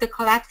afraid of the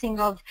collapsing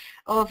of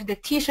the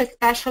tissue,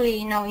 especially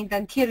in the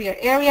anterior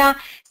area.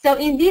 So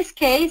in this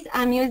case,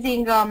 I'm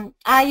using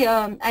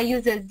I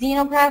use a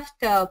xenograft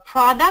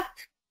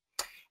product,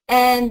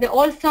 and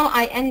also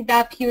I ended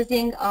up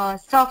using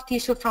soft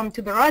tissue from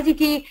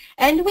tuberosity,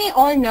 and we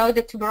all know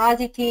that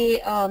tuberosity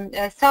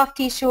soft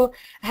tissue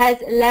has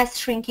less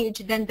shrinkage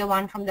than the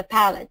one from the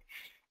palate.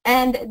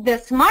 And the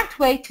smart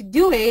way to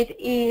do it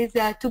is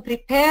to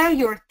prepare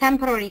your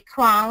temporary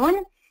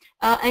crown.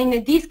 And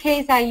in this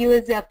case, I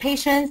use a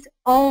patient's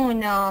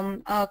own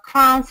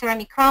crown,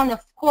 ceramic crown,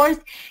 of course,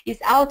 is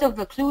out of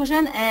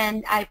occlusion,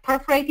 and I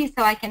perforate it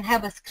so I can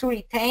have a screw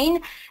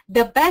retain.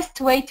 The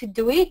best way to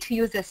do it, to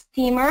use a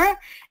steamer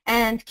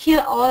and kill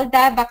all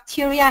that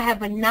bacteria,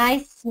 have a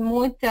nice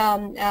smooth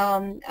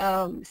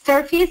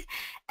surface,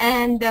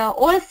 and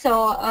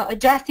also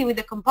adjust it with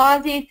the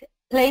composite,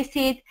 place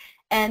it.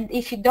 And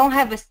if you don't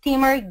have a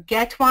steamer,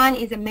 get one,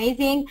 is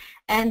amazing.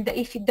 And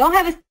if you don't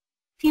have a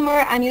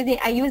steamer,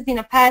 I used in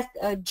the past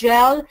a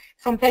gel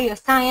from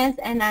Science,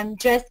 and I'm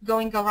just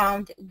going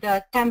around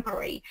the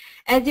temporary.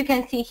 As you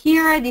can see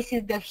here, this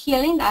is the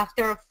healing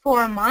after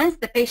 4 months.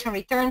 The patient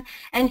returned,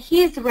 and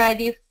he's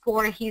ready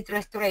for his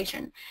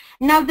restoration.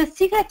 Now the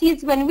secret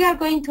is when we are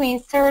going to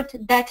insert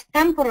that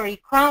temporary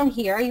crown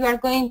here, you are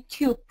going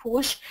to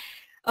push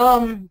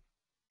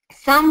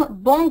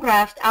some bone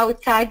graft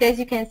outside. As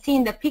you can see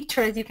in the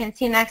pictures, you can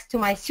see next to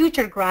my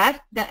suture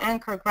graft, the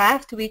anchor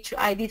graft, which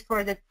I did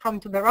from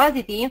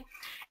tuberosity,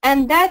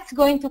 and that's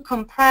going to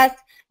compress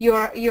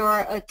your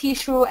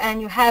tissue,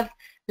 and you have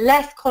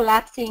less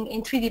collapsing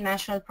in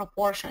three-dimensional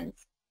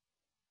proportions.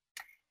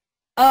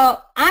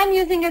 I'm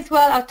using as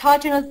well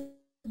autogenous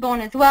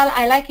bone as well.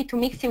 I like it to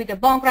mix it with the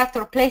bone graft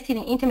or place it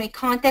in intimate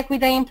contact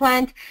with the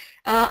implant.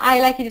 I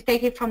like it to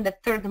take it from the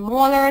third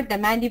molar. The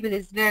mandible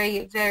is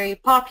very, very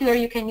popular.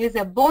 You can use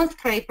a bone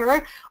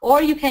scraper,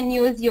 or you can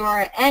use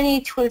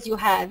any tools you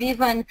have.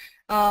 Even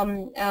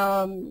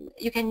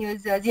you can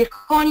use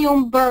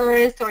zirconium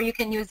burrs, or you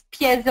can use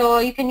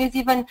piezo. You can use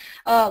even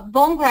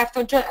bone graft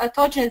or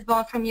autogenous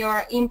bone from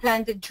your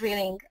implant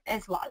drilling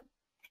as well,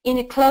 in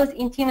a close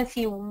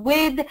intimacy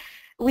with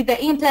the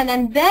implant.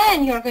 And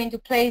then you're going to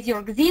place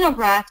your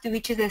xenograft,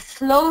 which is a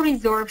slow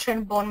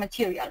resorption bone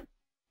material.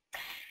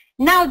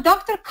 Now,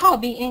 Dr.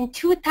 Kobe in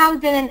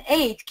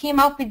 2008 came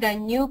up with a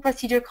new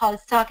procedure called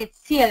socket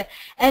seal,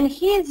 and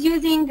he is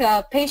using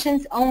a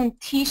patient's own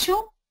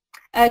tissue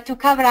to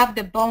cover up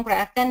the bone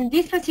graft. And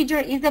this procedure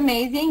is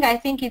amazing. I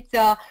think it's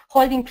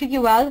holding pretty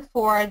well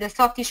for the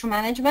soft tissue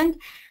management.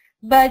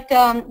 But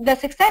the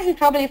success is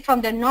probably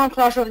from the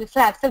non-closure of the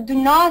flap. So do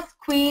not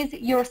squeeze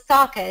your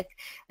sockets.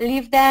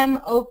 Leave them,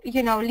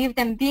 leave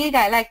them big.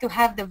 I like to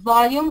have the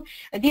volume.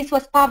 This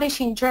was published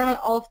in Journal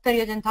of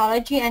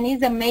Periodontology and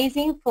is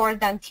amazing for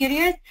the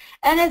anteriors.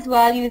 And as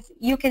well,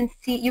 you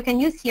can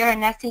use here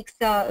an Essex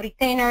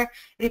retainer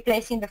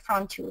replacing the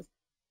front tooth.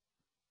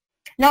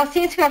 Now,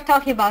 since we are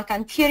talking about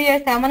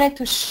anteriors, I wanted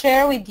to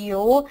share with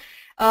you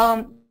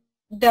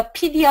the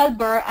PDL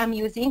burr I'm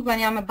using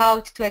when I'm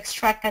about to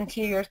extract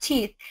anterior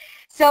teeth.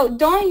 So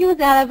don't use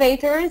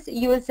elevators,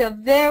 use a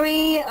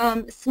very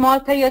small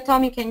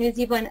periotome. You can use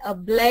even a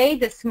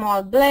blade, a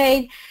small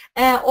blade,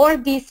 or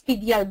this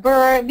PDL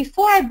burr.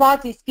 Before I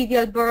bought this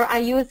PDL burr, I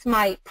used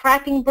my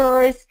prepping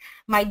burrs,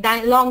 my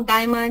long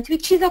diamonds,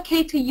 which is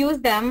okay to use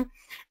them.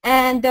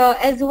 And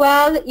as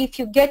well, if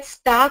you get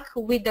stuck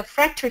with the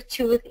fractured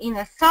tooth in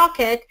a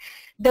socket,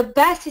 the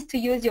best is to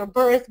use your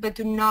burrs, but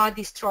do not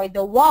destroy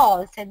the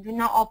walls and do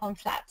not open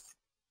flaps.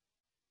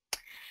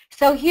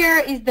 So here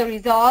is the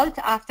result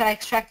after I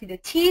extracted the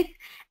teeth.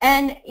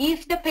 And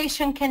if the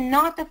patient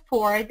cannot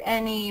afford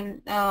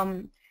any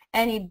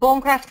bone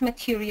graft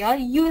material,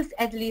 use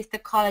at least a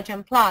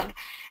collagen plug.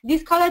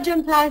 These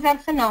collagen plugs are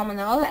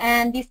phenomenal,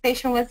 and this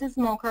patient was a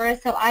smoker,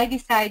 so I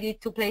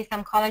decided to place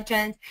some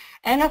collagens.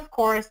 And of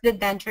course, the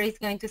denture is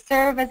going to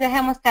serve as a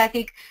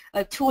hemostatic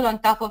tool on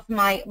top of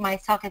my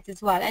sockets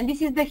as well. And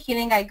this is the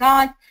healing I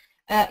got.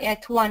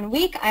 at 1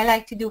 week. I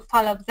like to do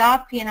follow-ups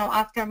up,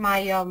 after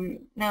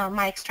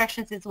my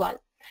extractions as well.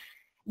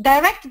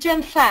 Direct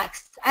gem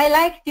flax. I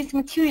like this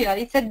material.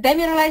 It's a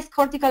demineralized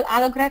cortical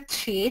allograft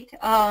sheet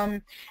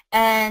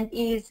and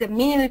is a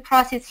minimally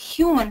processed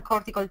human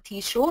cortical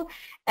tissue.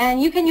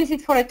 And you can use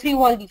it for a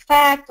 3-wall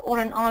defect or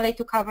an onlay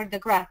to cover the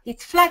graft.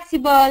 It's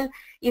flexible,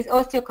 is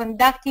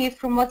osteoconductive,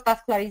 promotes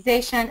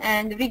vascularization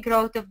and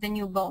regrowth of the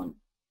new bone.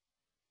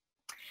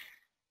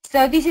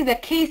 So this is a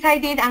case I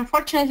did.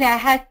 Unfortunately, I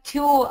had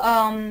to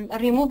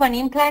remove an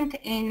implant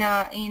in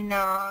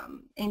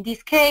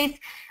this case.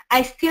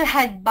 I still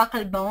had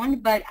buccal bone,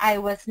 but I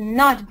was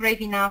not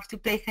brave enough to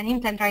place an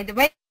implant right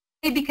away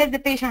because the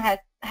patient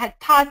had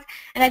passed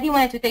and I didn't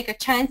want to take a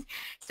chance.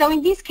 So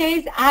in this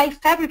case, I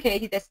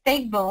fabricated a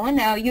stake bone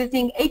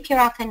using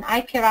APRF and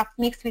IPRF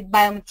mixed with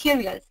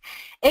biomaterials.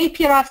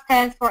 APRF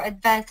stands for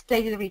Advanced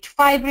Plated Rich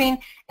Fibrin,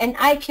 and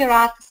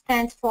IPRF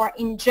stands for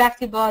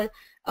Injectable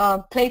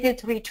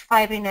Plated Rich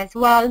Fibrin as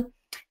well.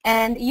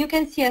 And you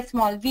can see a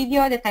small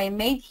video that I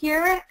made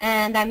here,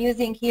 and I'm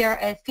using here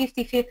a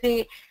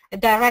 50/50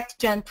 direct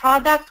gem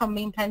product from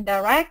Implant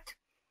Direct.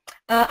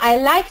 I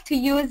like to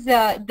use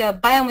the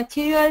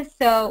biomaterials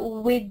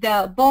with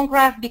the bone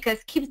graft because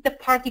it keeps the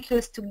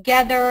particles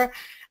together.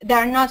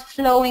 They're not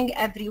flowing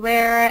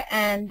everywhere,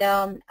 and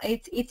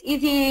it's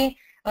easy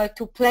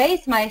to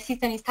place. My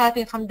assistant is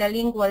helping from the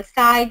lingual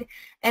side,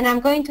 and I'm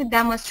going to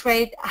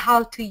demonstrate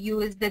how to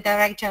use the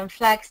direct gem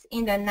flex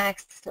in the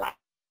next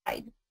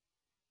slide.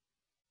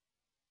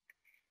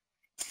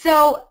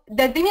 So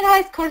the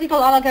demineralized cortical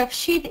allograft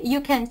sheet,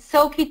 you can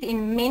soak it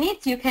in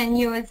minutes. You can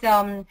use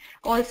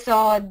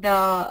also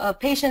the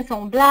patient's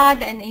own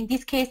blood, and in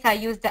this case I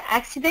use the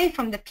exudate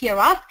from the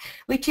PRF,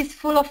 which is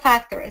full of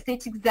factors.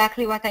 It's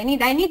exactly what I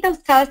need. I need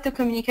those cells to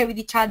communicate with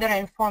each other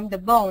and form the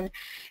bone.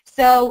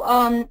 So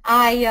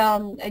I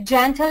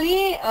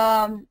gently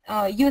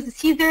use the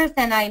scissors,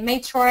 and I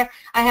made sure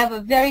I have a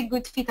very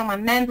good fit on my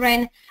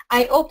membrane.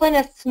 I open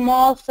a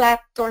small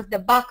flap towards the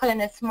buccal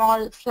and a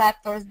small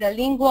flap towards the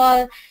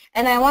lingual,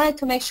 and I wanted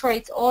to make sure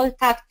it's all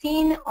tucked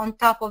in on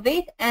top of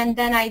it. And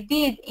then I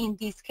did, in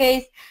this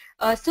case,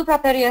 a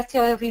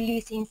supraperiosteal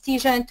release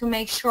incision to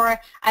make sure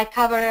I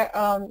cover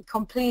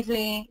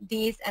completely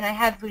this, and I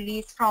have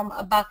release from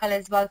a buccal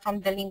as well from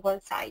the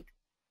lingual side.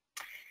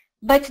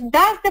 But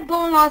does the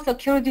bone loss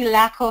occur due to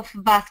lack of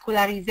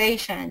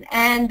vascularization?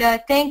 And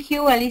thank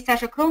you, Elisa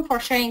Shakroum, for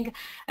sharing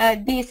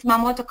this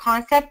Mamoto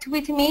concept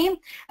with me.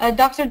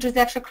 Dr.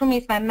 Joseph Shakroum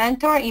is my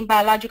mentor in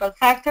biological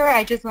factor.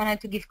 I just wanted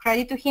to give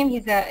credit to him.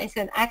 He's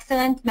an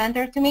excellent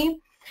mentor to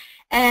me.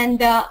 And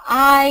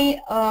I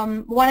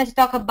wanted to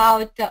talk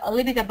about a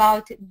little bit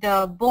about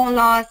the bone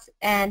loss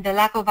and the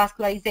lack of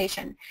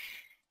vascularization.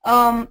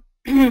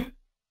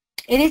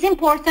 It is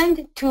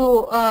important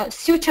to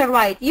suture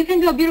right. You can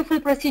do a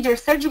beautiful procedure,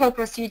 surgical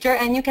procedure,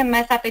 and you can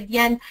mess up at the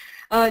end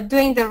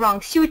doing the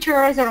wrong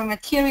sutures or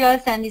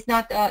materials, and it's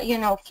not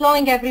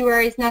flowing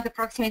everywhere, it's not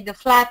approximate the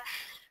flap.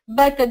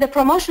 But the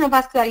promotion of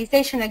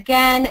vascularization,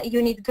 again,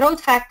 you need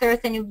growth factors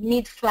and you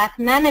need flap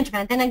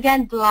management, and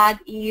again, blood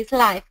is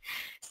life.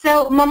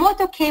 So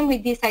Mamoto came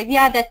with this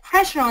idea that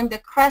pressure on the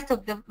crest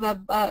of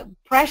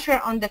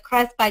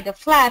by the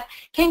flap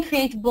can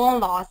create bone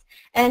loss,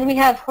 and we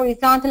have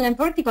horizontal and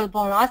vertical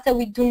bone loss, so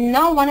we do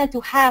not want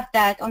to have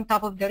that on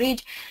top of the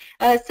ridge.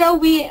 So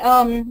we,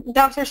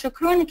 Dr.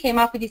 Shukroun came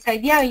up with this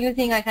idea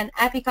using like an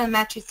apical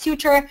matrix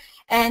suture,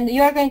 and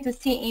you are going to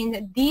see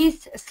in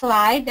this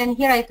slide, and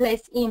here I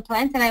place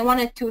implants, and I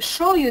wanted to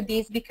show you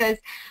this because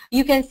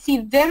you can see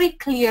very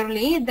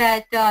clearly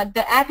that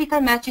the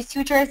apical matrix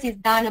sutures is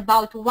done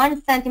about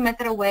 1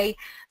 centimeter away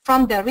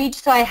from the ridge,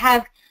 so I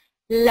have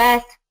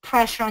less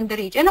pressure on the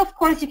ridge. And of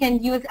course you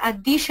can use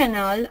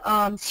additional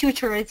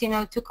sutures,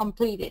 to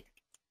complete it.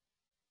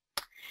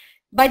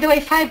 By the way,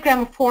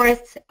 5-gram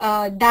force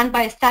done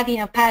by a study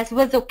in the past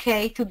was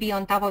okay to be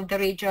on top of the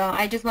ridge.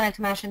 I just wanted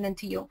to mention them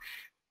to you.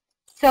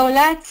 So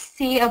let's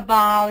see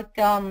about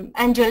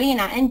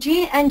Angelina.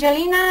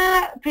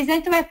 Angelina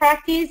presented to my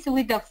practice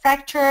with a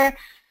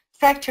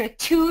fractured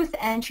tooth,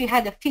 and she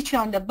had a fissure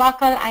on the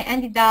buccal. I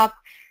ended up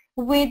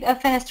with a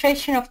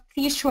fenestration of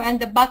tissue and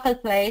the buccal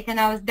plate, and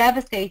I was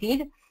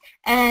devastated,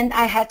 and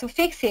I had to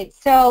fix it.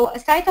 So a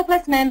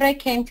cytoplast membrane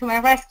came to my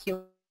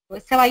rescue.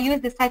 So I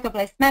used the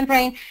cytoplast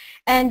membrane,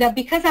 and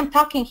because I'm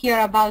talking here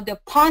about the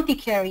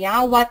pontic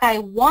area, what I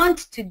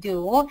want to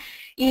do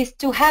is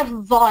to have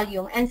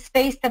volume and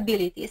space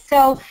stability.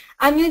 So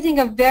I'm using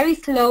a very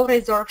slow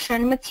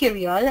resorption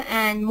material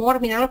and more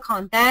mineral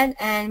content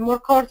and more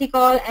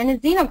cortical and a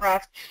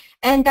xenograft.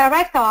 And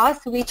Direct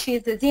Os, which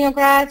is a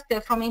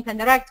xenograft from Implant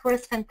Direct,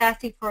 works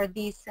fantastic for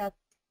these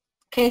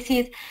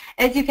cases.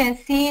 As you can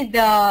see,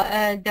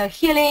 the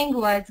healing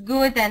was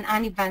good and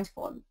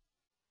uneventful.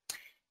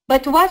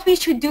 But what we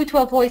should do to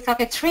avoid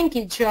socket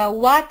shrinkage,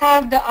 what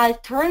are the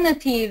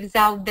alternatives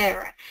out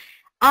there?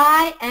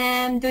 I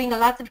am doing a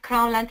lot of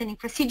crown lengthening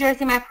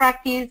procedures in my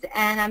practice,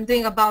 and I'm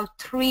doing about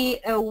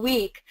 3 a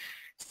week.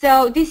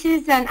 So this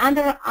is an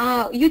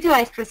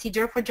underutilized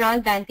procedure for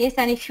general dentists,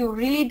 and if you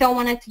really don't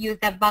want to use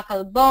that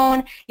buccal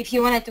bone, if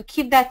you wanted to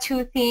keep that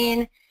tooth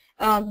in,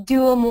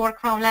 do more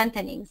crown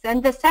lengthenings.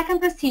 And the second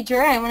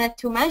procedure I wanted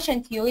to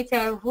mention to you, it's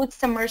a root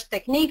submerged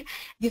technique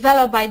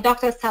developed by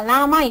Dr.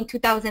 Salama in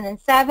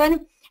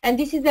 2007. And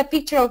this is a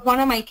picture of one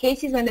of my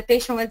cases when the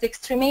patient was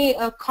extremely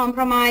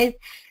compromised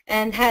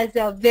and has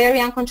a very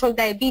uncontrolled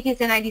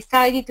diabetes, and I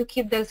decided to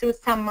keep those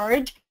roots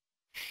submerged.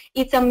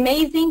 It's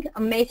amazing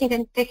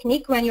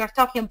technique when you're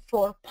talking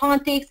for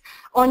pontics,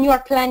 or you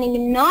are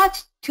planning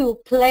not to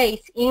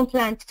place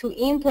implant to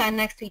implant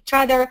next to each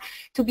other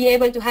to be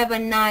able to have a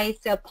nice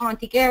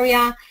pontic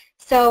area.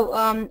 So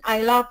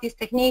I love this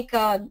technique,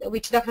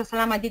 which Dr.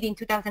 Salama did in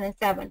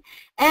 2007.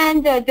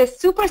 And the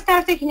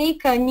superstar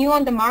technique new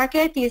on the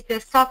market is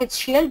the socket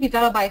shield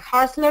developed by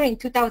Harsler in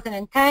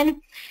 2010,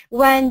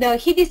 when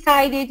he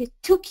decided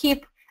to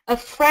keep a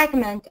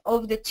fragment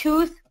of the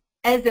tooth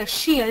as a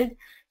shield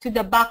to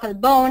the buccal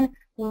bone.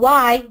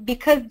 Why?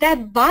 Because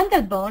that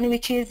bundle bone,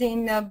 which is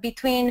in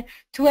between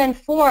 2 and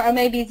 4, or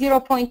maybe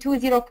 0.2,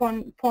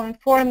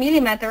 0.4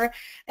 millimeter,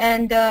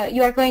 and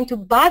you are going to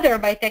bother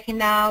by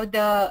taking out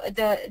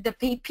the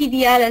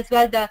PDL as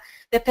well, the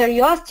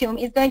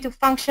periosteum is going to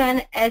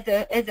function as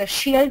a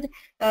shield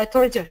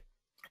towards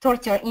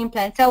your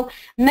implant. So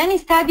many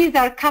studies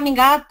are coming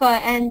up,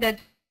 and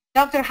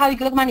Dr. Howie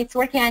Gluckman is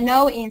working, I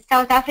know, in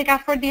South Africa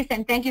for this,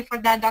 and thank you for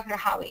that, Dr.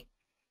 Howie.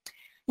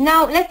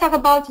 Now, let's talk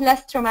about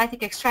less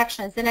traumatic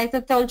extractions. And as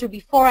I told you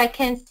before, I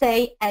can't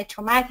say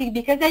traumatic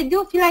because I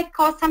do feel like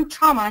cause some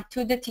trauma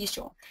to the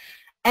tissue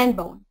and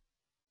bone.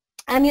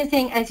 I'm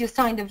using, as you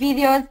saw in the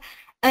videos,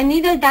 a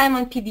needle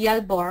diamond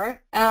PDL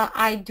bore.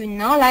 I do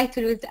not like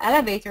to use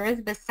elevators,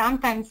 but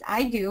sometimes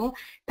I do.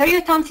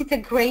 Periotomes is a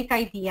great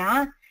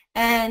idea.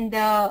 And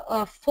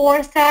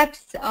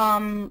forceps,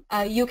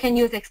 you can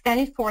use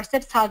extended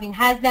forceps. Salvin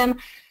has them.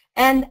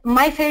 And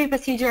my favorite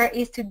procedure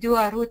is to do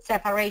a root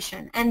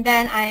separation. And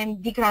then I am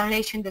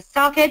degranulation the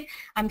socket.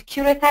 I'm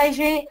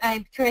curettaging.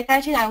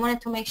 I wanted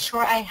to make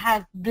sure I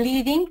have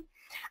bleeding.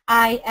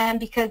 I am,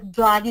 because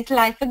blood is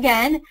life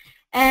again.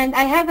 And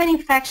I have an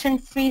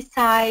infection-free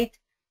site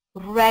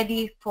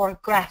ready for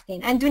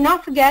grafting. And do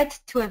not forget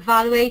to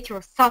evaluate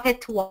your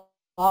socket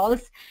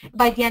walls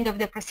by the end of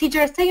the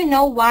procedure so you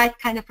know what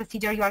kind of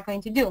procedure you are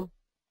going to do.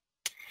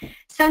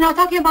 So now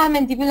talking about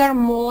mandibular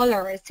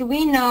molars,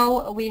 we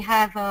know we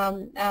have a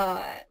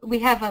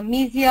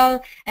mesial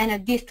and a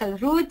distal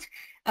root,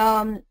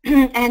 and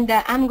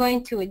I'm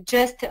going to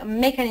just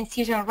make an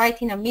incision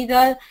right in the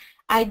middle.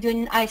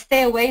 I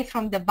stay away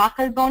from the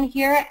buccal bone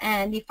here,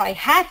 and if I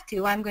have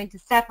to, I'm going to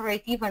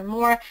separate even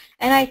more,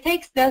 and I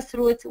take those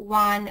roots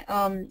one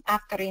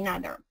after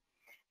another.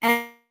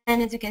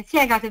 And as you can see,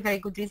 I got a very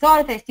good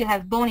result. I still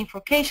have bone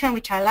infiltration,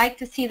 which I like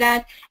to see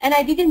that, and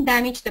I didn't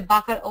damage the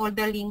buccal or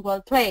the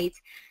lingual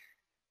plate.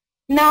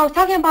 Now,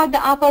 talking about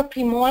the upper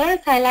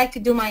premolars, I like to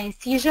do my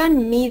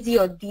incision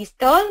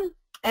mesiodistal,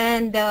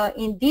 and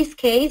in this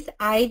case,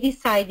 I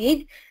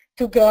decided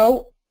to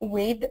go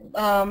with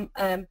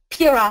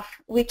PRF,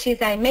 which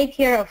is I made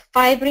here a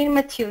fibrin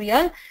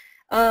material.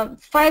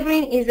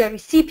 Fibrin is a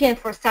recipient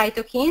for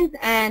cytokines,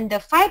 and the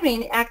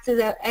fibrin acts as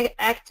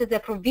a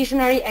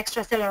provisionary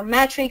extracellular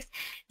matrix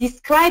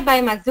described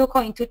by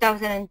Mazzucco in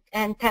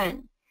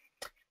 2010.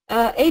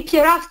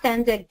 APRF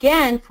stands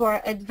again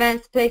for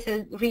Advanced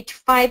Places-Rich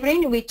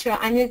Fibrin, which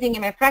I'm using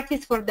in my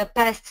practice for the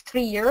past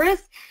 3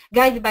 years,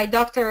 guided by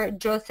Dr.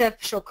 Joseph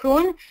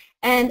Chokroun,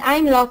 and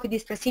I'm in love with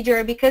this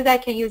procedure because I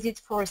can use it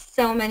for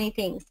so many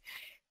things.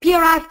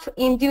 PRF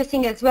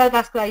inducing as well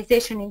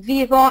vascularization in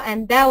vivo,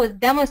 and that was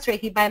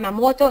demonstrated by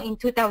Mamoto in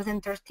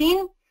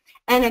 2013.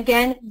 And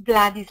again,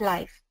 blood is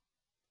life.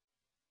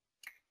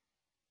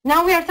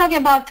 Now we are talking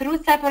about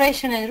root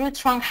separation and root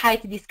trunk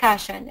height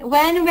discussion.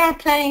 When we are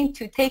planning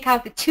to take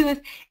out the tooth,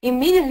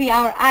 immediately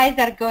our eyes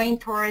are going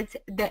towards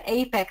the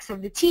apex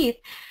of the teeth.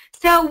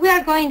 So we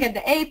are going at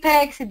the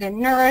apex, the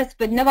nerves,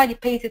 but nobody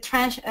pays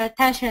attention at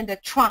the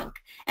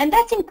trunk. And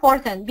that's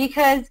important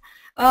because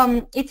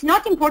it's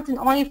not important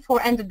only for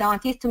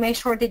endodontists to make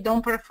sure they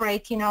don't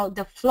perforate,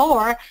 the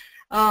floor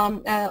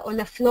or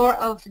the floor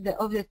of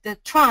the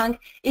trunk.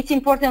 It's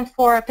important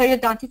for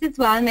periodontists as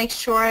well. Make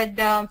sure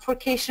the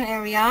furcation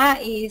area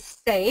is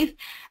safe.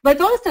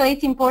 But also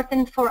it's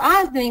important for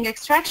us doing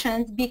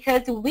extractions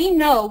because we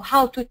know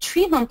how to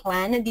treatment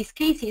plan these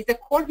cases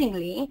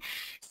accordingly.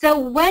 So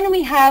when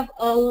we have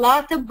a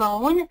lot of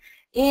bone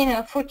in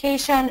a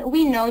furcation,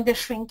 we know the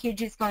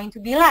shrinkage is going to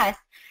be less.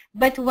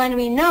 But when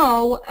we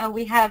know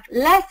we have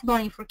less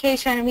bone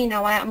infiltration, we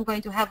know I'm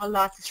going to have a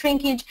lot of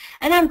shrinkage,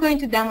 and I'm going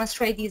to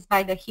demonstrate this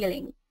by the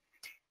healing.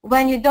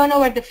 When you don't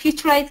know where the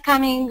fistula is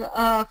coming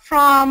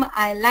from,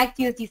 I like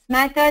to use this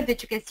method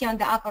that you can see on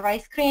the upper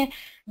right screen.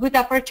 Good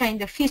aperture in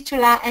the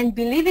fistula, and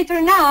believe it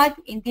or not,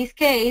 in this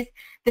case,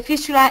 the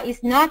fistula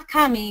is not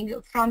coming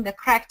from the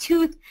cracked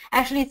tooth.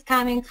 Actually, it's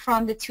coming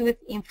from the tooth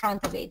in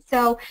front of it.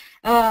 So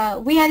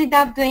we ended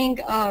up doing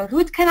a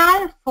root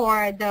canal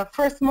for the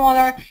first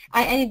molar.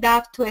 I ended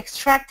up to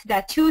extract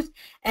that tooth.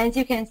 As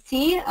you can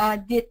see,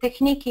 the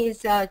technique is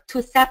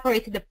to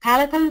separate the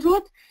palatal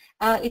root.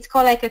 It's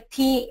called like a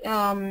T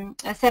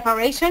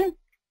separation.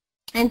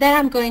 And then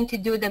I'm going to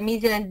do the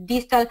medial and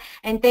distal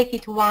and take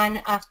it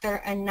one after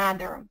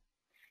another.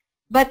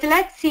 But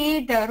let's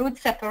see the root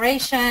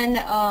separation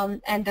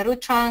and the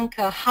root trunk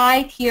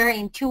height here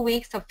in 2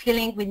 weeks of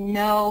healing with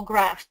no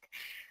graft.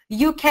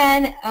 You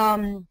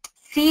can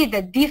see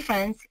the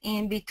difference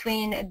in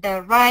between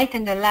the right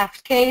and the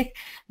left case.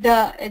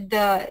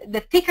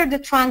 The thicker the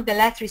trunk, the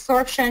less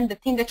resorption. The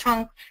thinner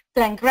trunk,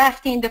 then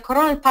grafting. The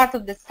coronal part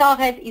of the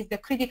socket is the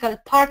critical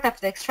part of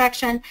the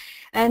extraction.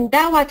 And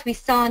that's what we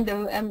saw in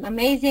the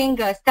amazing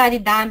study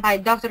done by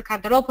Dr.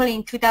 Cardaropoli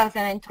in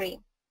 2003.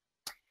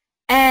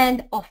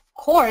 And of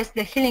course,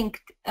 the healing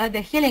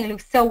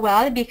looks so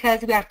well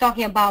because we are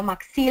talking about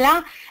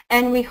maxilla,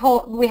 and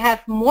we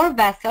have more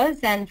vessels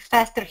and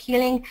faster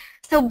healing.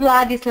 So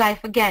blood is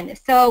life again.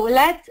 So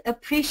let's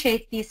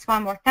appreciate this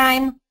one more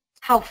time.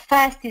 How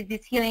fast is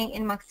this healing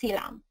in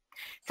maxilla?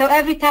 So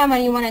every time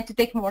when you wanted to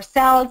take more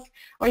cells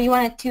or you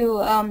wanted to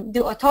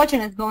do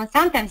autogenous bone,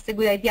 sometimes it's a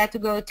good idea to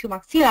go to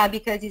maxilla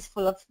because it's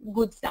full of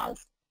good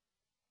cells.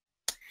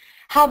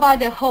 How about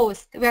the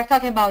host? We are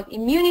talking about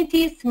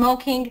immunity,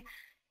 smoking,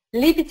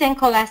 lipids and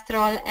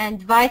cholesterol,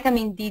 and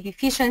vitamin D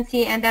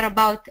deficiency, and there are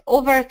about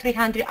over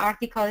 300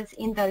 articles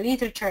in the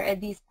literature at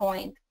this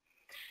point.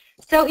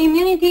 So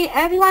immunity,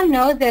 everyone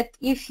knows that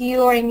if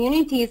your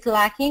immunity is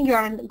lacking, you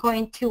are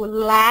going to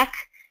lack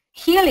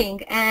healing,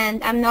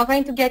 and I'm not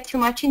going to get too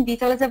much in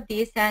details of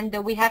this, and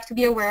we have to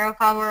be aware of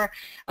our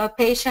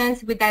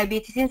patients with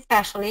diabetes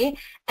especially,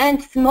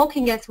 and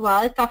smoking as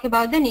well. Talk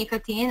about the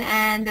nicotine,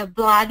 and the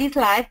blood is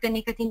life. The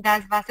nicotine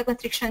does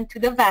vasoconstriction to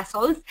the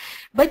vessels,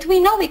 but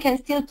we know we can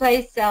still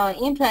place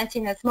implants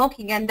in the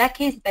smoking. In that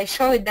case, I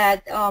showed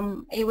that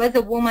it was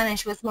a woman and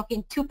she was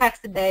smoking 2 packs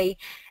a day,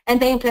 and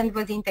the implant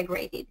was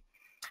integrated.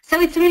 So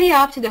it's really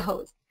up to the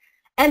host.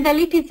 And the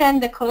lipids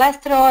and the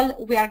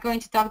cholesterol, we are going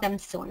to talk them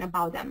soon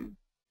about them.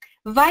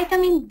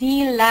 Vitamin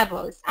D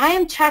levels. I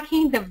am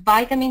checking the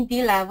vitamin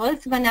D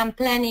levels when I'm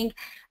planning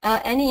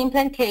any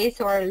implant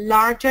case or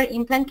larger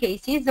implant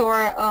cases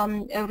or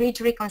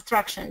ridge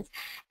reconstructions.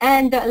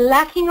 And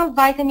lacking of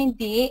vitamin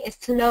D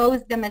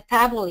slows the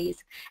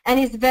metabolism and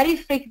is very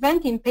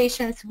frequent in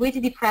patients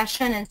with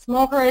depression and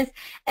smokers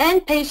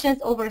and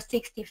patients over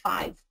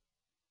 65.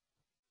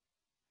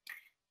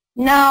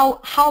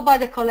 Now, how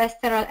about the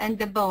cholesterol and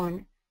the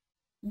bone?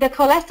 The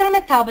cholesterol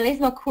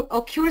metabolism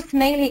occurs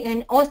mainly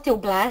in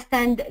osteoblasts,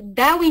 and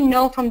that we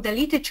know from the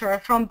literature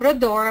from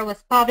Brodeur,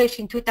 was published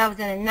in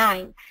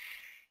 2009.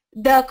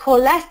 The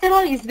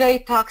cholesterol is very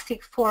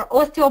toxic for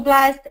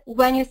osteoblasts.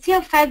 When you see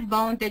a fat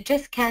bone, they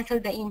just cancel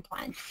the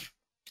implant,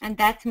 and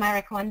that's my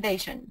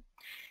recommendation.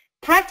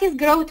 Practice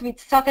growth with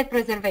socket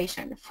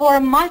preservation. For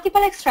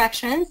multiple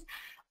extractions,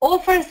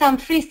 offer some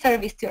free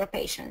service to your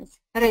patients.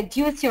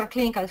 Reduce your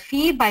clinical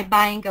fee by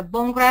buying a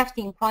bone graft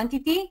in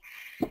quantity.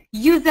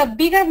 Use a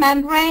bigger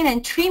membrane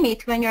and trim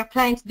it when you're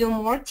planning to do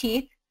more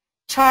teeth.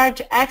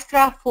 Charge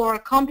extra for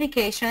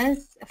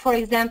complications, for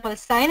example,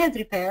 sinus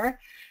repair.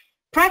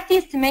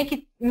 Practice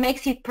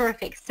makes it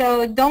perfect,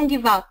 so don't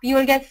give up. You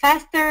will get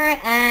faster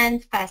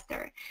and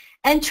faster.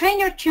 And train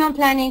your treatment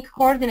planning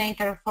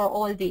coordinator for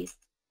all this.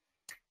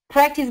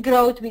 Practice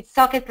growth with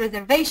socket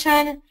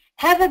preservation.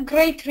 Have a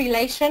great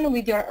relation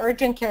with your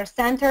urgent care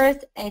centers.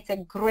 It's a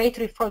great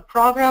referral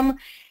program.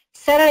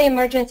 Saturday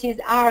emergencies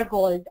are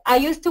gold. I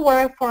used to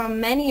work for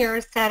many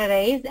years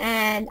Saturdays,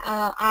 and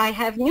I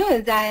have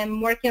news. I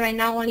am working right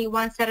now only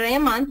 1 Saturday a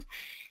month,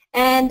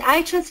 and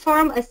I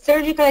transform a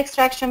surgical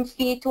extraction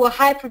fee to a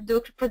high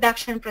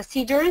production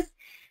procedures.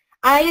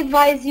 I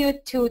advise you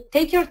to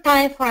take your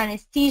time for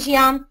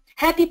anesthesia.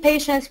 Happy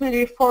patients will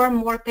refer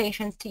more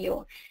patients to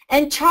you.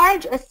 And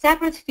charge a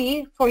separate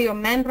fee for your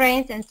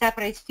membranes and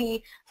separate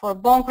fee for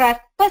bone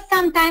graft, but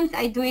sometimes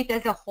I do it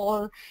as a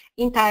whole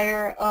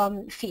entire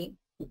fee.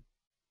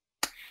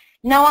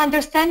 Now,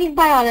 understanding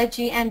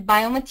biology and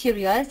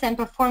biomaterials and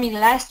performing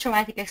less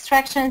traumatic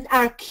extractions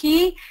are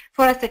key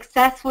for a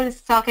successful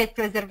socket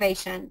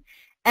preservation.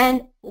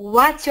 And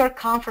what's your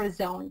comfort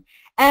zone?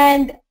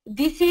 And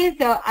this is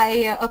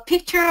a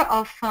picture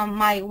of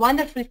my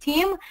wonderful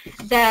team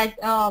that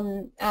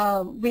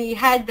we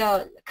had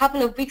a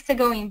couple of weeks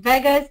ago in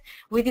Vegas.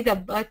 We did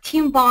a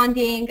team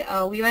bonding.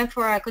 We went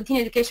for a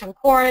continuing education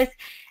course.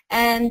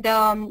 And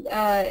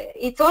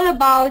it's all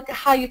about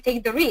how you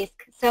take the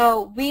risk.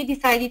 So we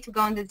decided to go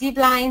on the zip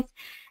lines,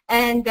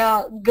 and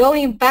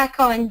going back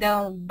on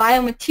the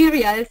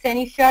biomaterials. And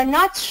if you are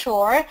not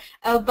sure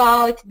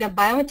about the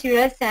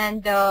biomaterials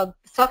and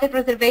socket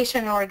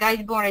preservation or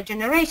guide bone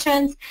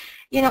regenerations,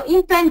 you know,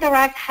 Implant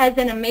Direct has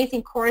an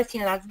amazing course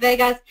in Las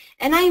Vegas,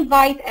 and I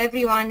invite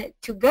everyone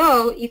to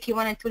go if you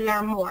wanted to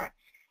learn more.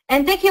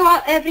 And thank you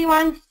all,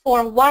 everyone,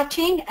 for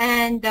watching,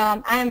 and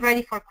I am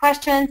ready for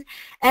questions.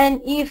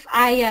 And if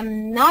I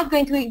am not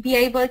going to be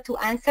able to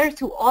answer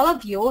to all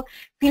of you,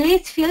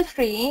 please feel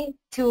free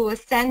to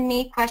send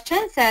me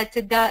questions at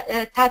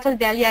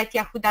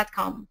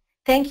tuttledelia@yahoo.com.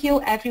 Thank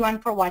you, everyone,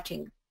 for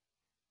watching.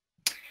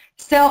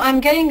 So I'm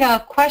getting a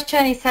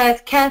question. It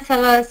says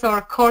cancellous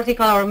or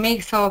cortical or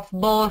mix of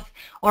both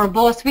or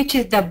both. Which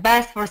is the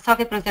best for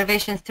socket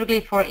preservation strictly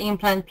for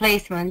implant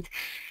placement?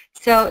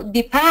 So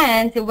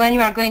depends when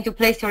you are going to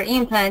place your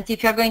implant.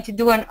 If you are going to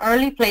do an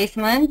early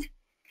placement,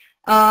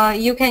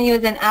 you can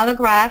use an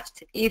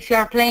allograft. If you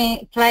are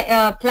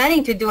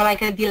planning to do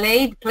like a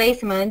delayed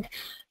placement,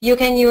 you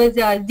can use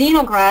a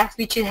xenograft,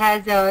 which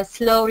has a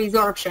slow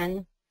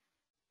resorption.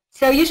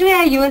 So usually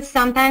I use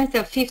sometimes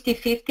a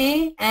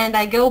 50-50, and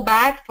I go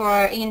back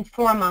in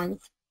 4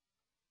 months.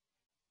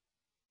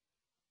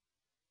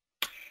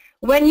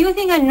 When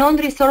using a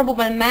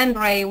non-resorbable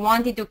membrane,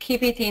 wanting to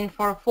keep it in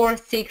for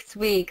 4-6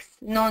 weeks,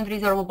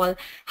 non-resorbable,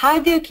 how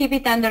do you keep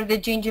it under the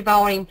gingiva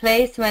or in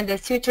place when the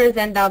sutures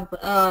end up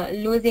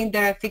losing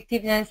their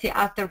effectiveness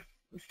after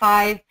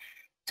 5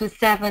 to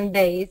 7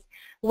 days?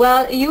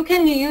 Well, you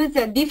can use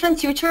different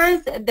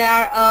sutures. There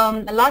are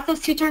lots of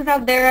sutures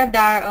out there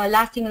that are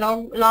lasting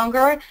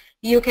longer.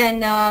 You can,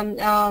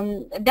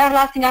 they're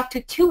lasting up to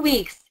 2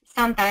 weeks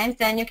sometimes,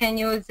 and you can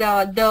use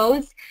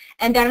those,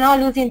 and they're not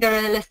losing their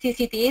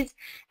elasticities.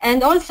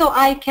 And also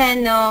I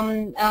can,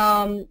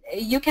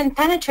 you can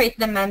penetrate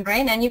the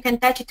membrane and you can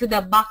touch it to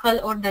the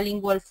buccal or the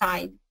lingual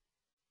side.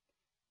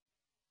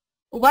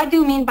 What do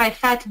you mean by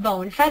fat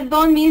bone? Fat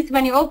bone means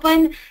when you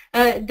open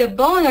the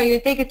bone or you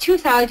take a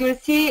tooth out, you'll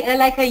see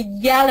like a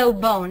yellow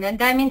bone, and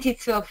that means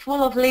it's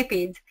full of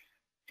lipids.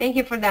 Thank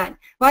you for that.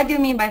 What do you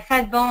mean by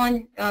fat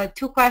bone?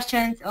 2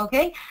 questions,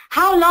 okay.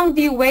 How long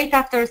do you wait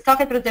after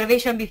socket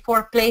preservation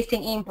before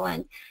placing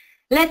implant?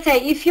 Let's say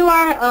if you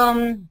are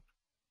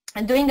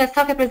doing the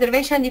socket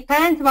preservation,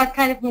 depends what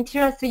kind of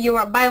materials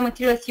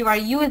biomaterials you are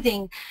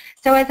using.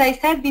 So as I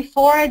said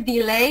before,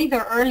 delayed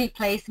or early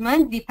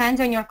placement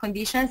depends on your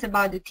conditions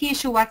about the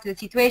tissue, what the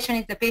situation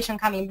is, the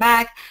patient coming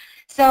back.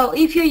 So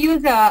if you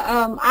use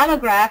a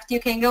allograft, you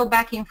can go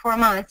back in 4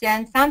 months,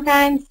 and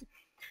sometimes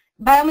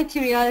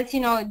biomaterials, you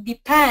know,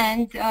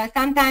 depends.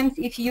 Sometimes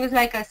if you use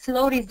like a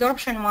slow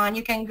resorption one,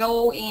 you can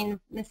go in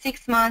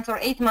 6 months or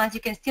 8 months.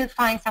 You can still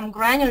find some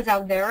granules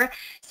out there.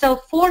 So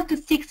 4 to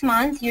 6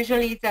 months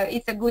usually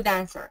it's a good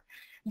answer.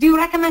 Do you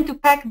recommend to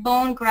pack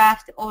bone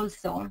graft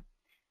also?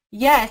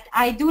 Yes,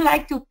 I do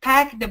like to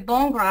pack the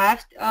bone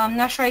graft. I'm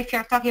not sure if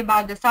you're talking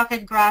about the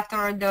socket graft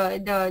or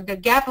the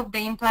gap of the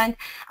implant.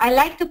 I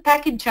like to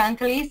pack it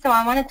gently, so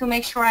I wanted to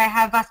make sure I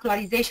have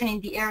vascularization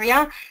in the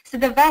area, so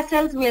the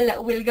vessels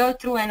will go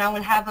through and I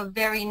will have a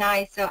very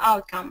nice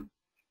outcome.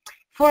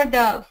 For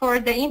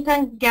the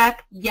implant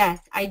gap,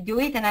 yes, I do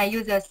it, and I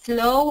use a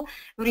slow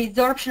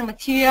resorption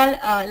material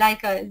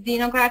like a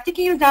xenograft. You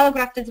can use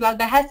allograft as well,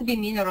 but it has to be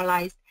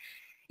mineralized.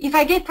 If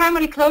I get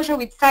primary closure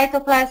with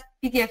cytoplasm,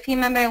 PTFE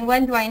membrane,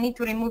 when do I need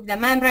to remove the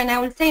membrane? I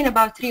will say in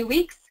about 3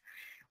 weeks.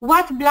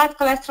 What blood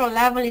cholesterol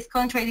level is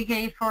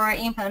contraindicated for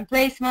implant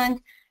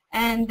placement?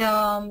 And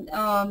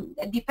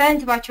it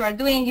depends what you are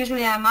doing.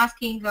 Usually I'm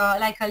asking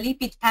like a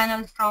lipid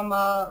panel from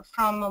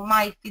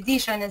my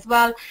physician as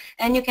well,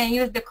 and you can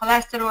use the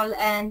cholesterol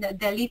and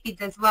the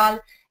lipids as well,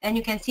 and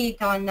you can see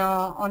it on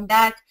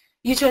that.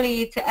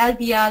 Usually it's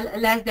LDL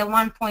less than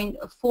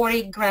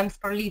 1.40 grams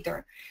per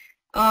liter.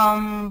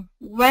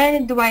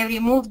 When do I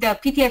remove the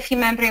PTFE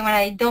membrane when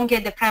I don't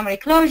get the primary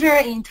closure?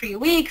 In 3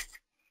 weeks.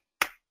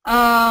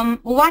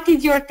 What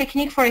is your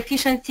technique for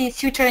efficiency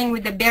suturing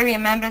with the barrier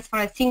membranes for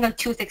a single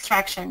tooth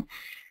extraction?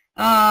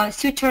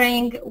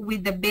 Suturing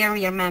with the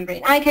barrier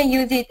membrane. I can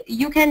use it,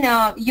 you can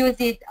use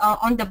it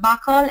on the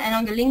buccal and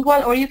on the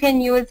lingual, or you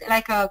can use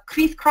like a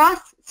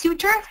crisscross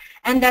suture,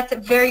 and that's a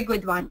very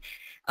good one.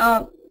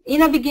 In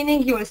the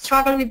beginning you will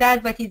struggle with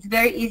that, but it's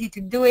very easy to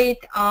do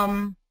it.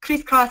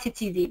 Crisscross,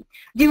 it's easy.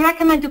 Do you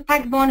recommend to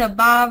pack bone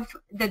above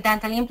the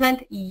dental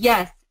implant?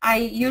 Yes, I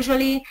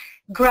usually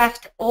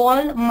graft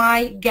all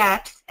my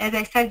gaps, as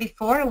I said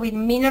before, with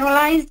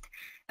mineralized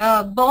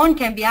bone.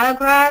 Can be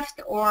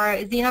allograft or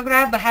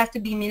xenograft, but has to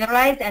be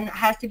mineralized and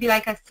has to be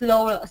like a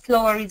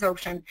slower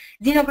resorption.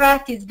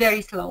 Xenograft is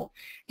very slow.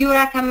 Do you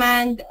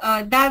recommend,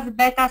 does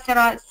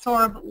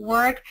beta-cerasorb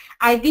work?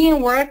 I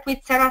didn't work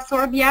with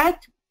cerasorb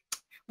yet.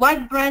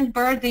 What brand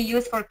bird do you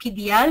use for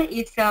PDL?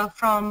 It's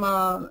from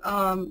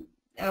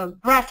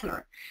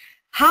Bressler.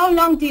 How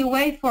long do you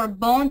wait for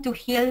bone to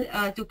heal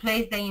to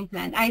place the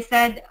implant? I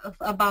said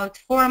about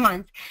 4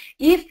 months.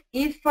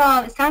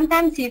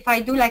 Sometimes if I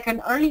do like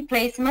an early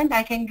placement,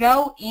 I can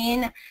go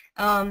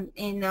I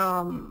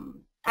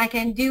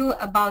can do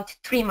about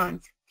 3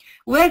 months.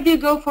 Where do you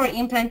go for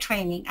implant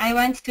training? I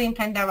went to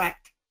Implant Direct.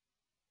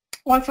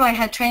 Also, I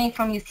had training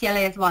from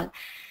UCLA as well.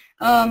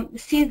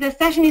 Since the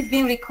session is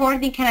being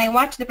recorded, can I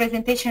watch the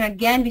presentation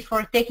again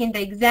before taking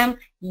the exam?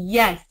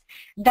 Yes.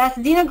 Does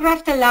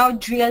xenograft allow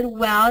drill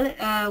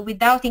well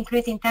without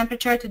increasing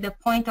temperature to the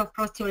point of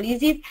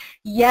proteolysis?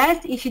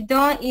 Yes. If you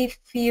don't, if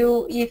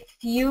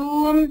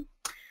you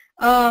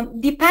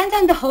depends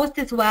on the host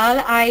as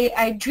well.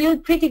 I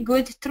drilled pretty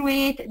good through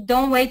it.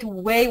 Don't wait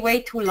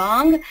way too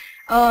long.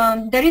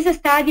 There is a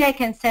study I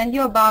can send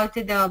you about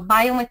the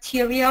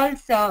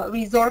biomaterials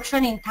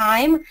resorption in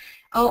time.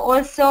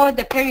 Also,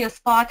 the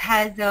periospot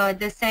has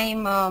the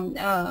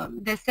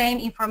same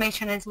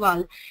information as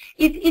well.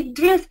 It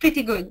drills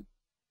pretty good.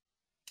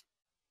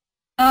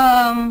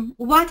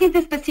 What is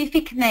the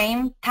specific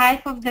name,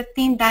 type of the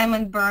thin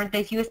diamond burr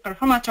that use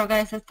performance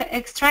organisms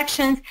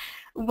extractions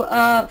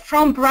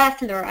from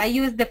Brasler? I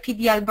use the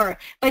PDL burr,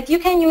 but you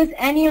can use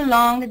any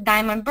long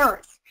diamond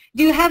burrs.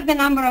 Do you have the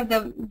number of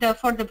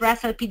for the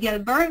Brasler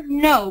PDL burr?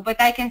 No, but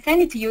I can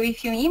send it to you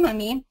if you email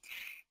me.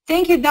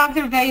 Thank you,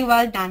 doctor. Very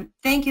well done.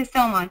 Thank you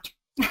so much.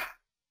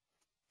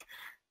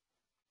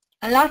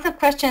 Lots of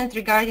questions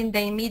regarding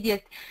the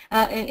immediate,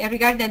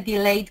 regarding the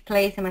delayed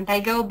placement. I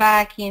go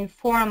back in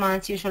 4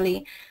 months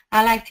usually.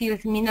 I like to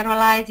use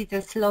mineralized, it's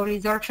a slow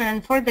resorption,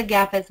 and for the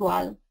gap as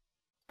well.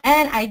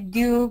 And I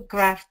do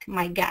graft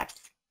my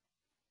gaps.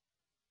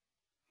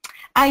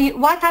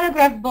 What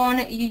allograft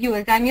bone you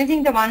use? I'm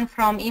using the one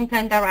from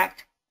Implant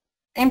Direct.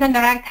 Implant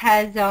Direct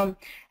has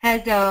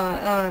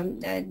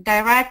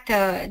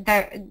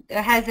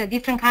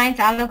different kinds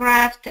of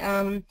allograft.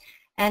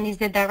 And is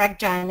the direct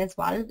gen as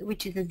well,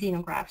 which is a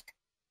xenograft.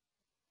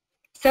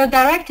 So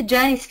direct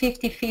gen is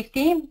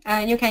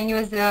 50-50. You can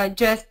use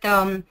just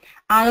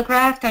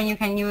allograft, or you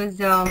can use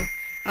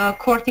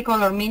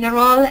cortical or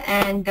mineral,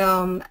 and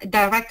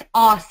direct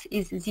os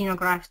is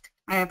xenograft.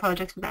 I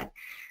apologize for that.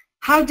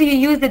 How do you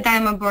use the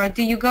diamond burr?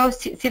 Do you go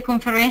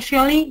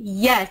circumferentially?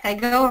 Yes, I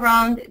go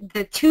around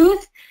the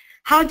tooth.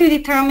 How do you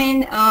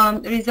determine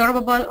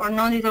resorbable or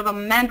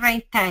non-resorbable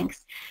membrane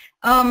tanks?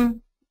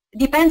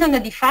 Depends on the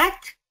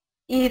defect.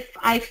 If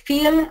I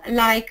feel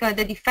like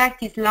the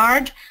defect is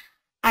large,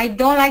 I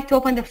don't like to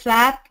open the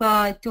flap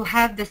to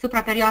have the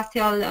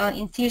supraperiosteal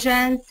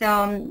incisions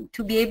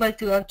to be able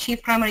to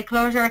achieve primary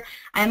closure.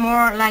 I'm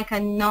more like a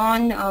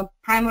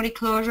non-primary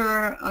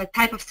closure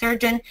type of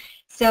surgeon.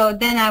 So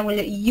then I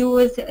will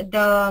use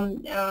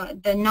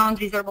the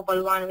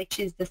non-resorbable one, which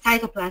is the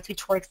cytoplasm,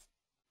 which works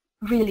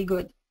really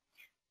good.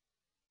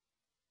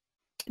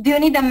 Do you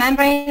need a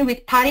membrane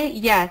with putty?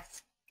 Yes.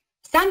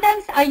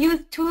 Sometimes I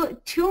use two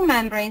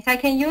membranes. I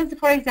can use,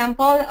 for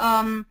example,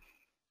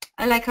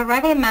 like a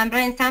regular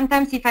membrane.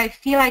 Sometimes if I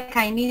feel like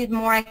I need it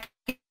more, I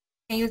can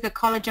use the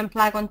collagen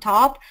plug on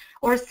top.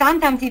 Or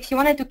sometimes if you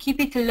wanted to keep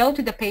it low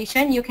to the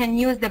patient, you can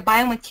use the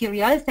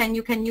biomaterials, and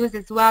you can use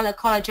as well a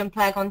collagen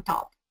plug on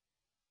top.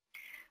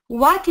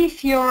 What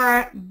if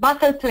your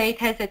buccal plate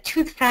has a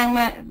tooth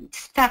fragment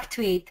stuck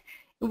to it?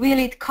 Will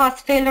it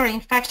cause failure or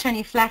infection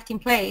if left in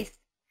place?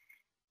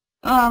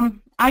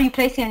 Are you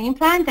placing an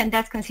implant? And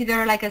that's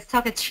considered like a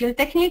socket shield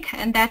technique,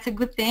 and that's a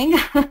good thing.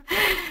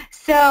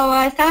 So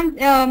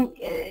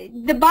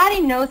the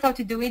body knows how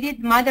to do with it.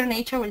 Mother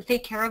Nature will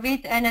take care of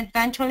it, and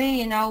eventually,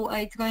 you know,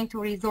 it's going to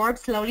resorb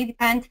slowly.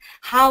 Depends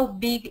how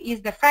big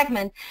is the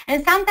fragment.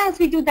 And sometimes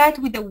we do that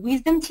with the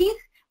wisdom teeth,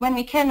 when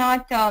we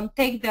cannot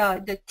take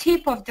the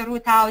tip of the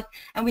root out,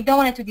 and we don't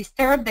want it to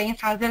disturb the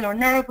infraalveolar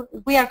nerve.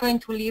 We are going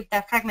to leave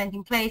that fragment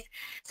in place.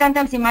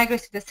 Sometimes it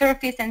migrates to the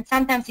surface, and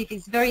sometimes if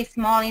it's very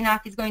small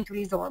enough, it's going to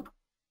resorb.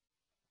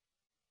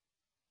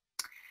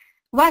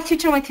 What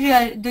suture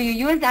material do you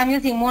use? I'm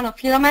using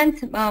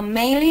monofilament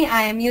mainly.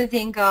 I am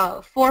using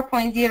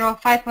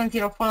 4.0,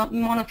 5.0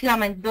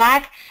 monofilament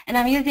black, and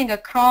I'm using a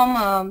chrome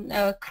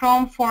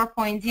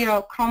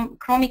 4.0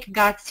 chromic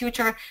gut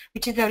suture,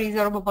 which is a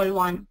resorbable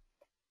one.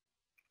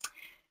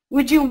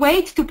 Would you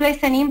wait to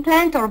place an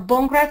implant or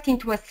bone graft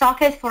into a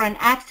socket for an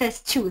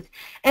abscessed tooth?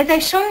 As I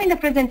showed you in the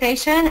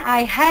presentation,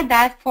 I had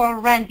that for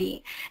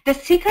Randy. The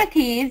secret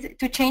is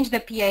to change the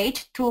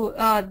pH, to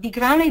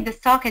degranulate the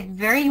socket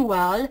very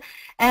well,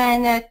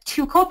 and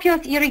to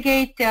copiously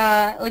irrigate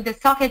the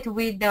socket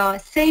with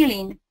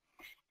saline.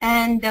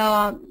 And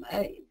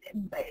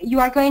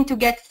you are going to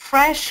get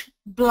fresh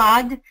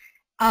blood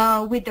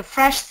with the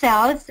fresh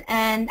cells,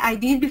 and I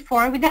did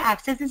before with the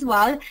abscess as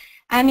well.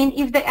 I mean,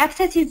 if the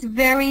abscess is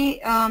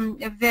very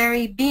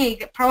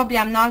big, probably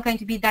I'm not going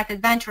to be that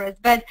adventurous.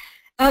 But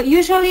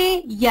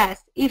usually,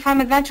 yes. If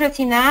I'm adventurous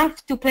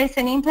enough to place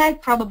an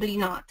implant, probably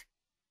not.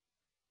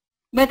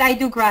 But I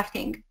do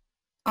grafting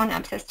on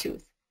abscess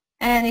tooth,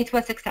 and it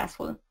was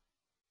successful.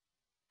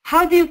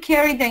 How do you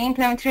carry the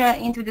implant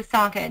material into the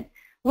socket?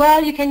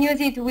 Well, you can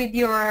use it with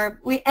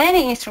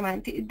any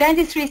instrument.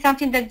 Dentistry is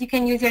something that you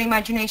can use your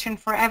imagination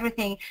for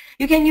everything.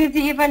 You can use it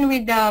even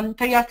with the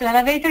periosteal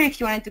elevator if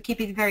you wanted to keep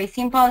it very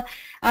simple.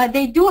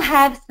 They do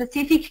have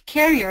specific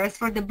carriers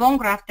for the bone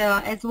graft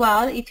as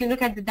well. If you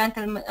look at the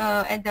dental,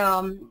 at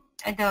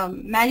the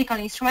medical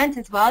instruments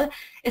as well,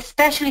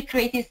 especially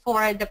created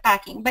for the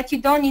packing. But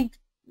you don't need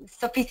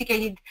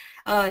sophisticated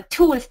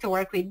tools to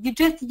work with. You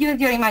just use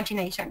your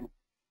imagination.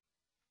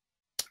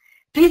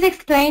 Please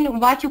explain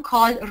what you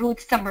call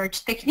root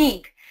submerged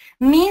technique.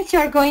 Means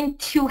you're going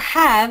to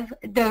have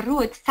the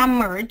root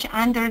submerged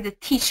under the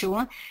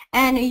tissue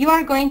and you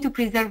are going to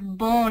preserve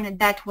bone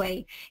that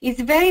way.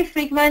 It's very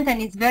frequent and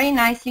it's very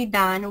nicely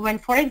done when,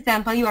 for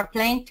example, you are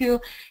planning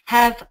to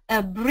have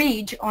a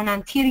bridge on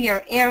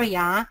anterior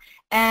area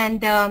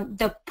and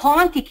the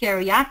pontic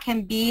area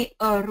can be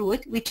a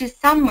root which is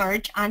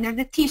submerged under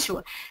the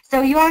tissue.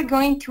 So you are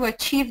going to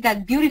achieve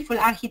that beautiful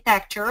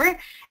architecture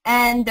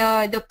and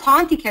the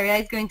pontic area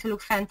is going to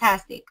look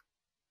fantastic.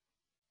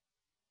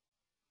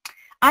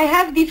 I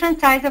have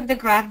different size of the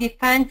graft,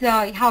 depends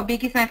how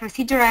big is my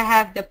procedure. I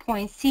have the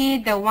 0.C,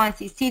 the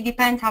 1cc,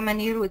 depends how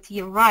many roots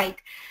you write.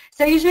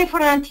 So usually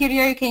for an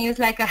anterior you can use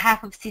like a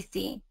half of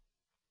cc.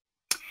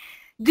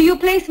 Do you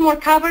place more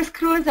cover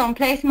screws on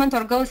placement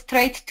or go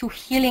straight to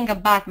healing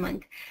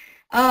abutment?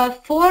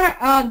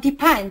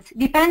 Depends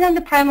on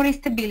the primary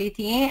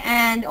stability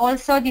and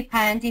also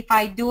depends if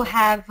I do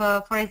have,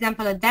 for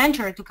example, a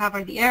denture to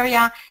cover the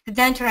area. The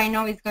denture I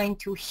know is going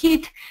to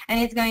hit and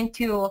it's going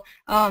to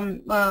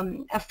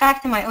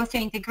affect my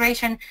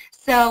osseointegration,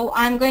 so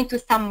I'm going to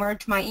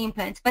submerge my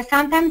implants. But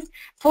sometimes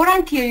for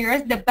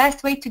anteriors, the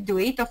best way to do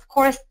it, of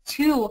course,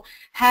 to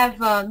have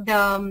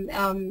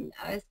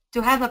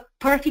to have a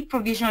perfect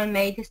provisional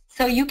made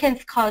so you can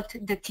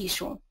sculpt the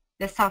tissue,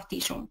 the soft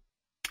tissue.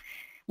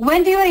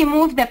 When do you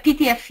remove the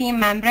PTFE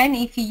membrane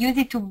if you use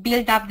it to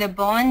build up the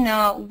bone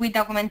with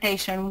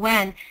augmentation?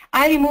 When?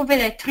 I remove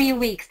it at 3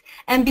 weeks.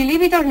 And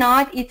believe it or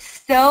not,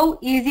 it's so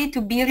easy to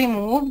be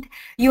removed.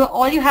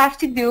 All you have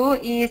to do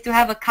is to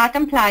have a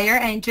cotton plier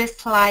and it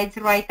just slides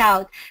right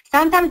out.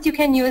 Sometimes you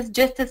can use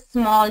just a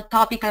small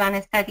topical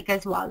anesthetic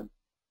as well.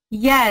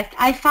 Yes,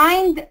 I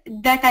find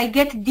that I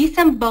get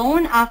decent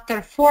bone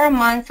after 4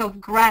 months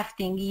of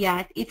grafting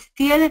yet. It's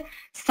still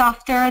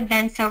softer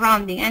than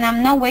surrounding and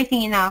I'm not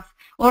waiting enough.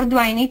 Or do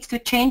I need to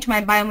change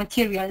my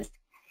biomaterials?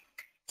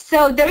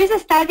 So there is a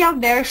study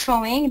out there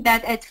showing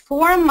that at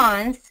 4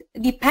 months,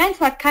 depends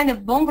what kind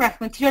of bone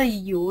graft material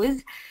you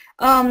use,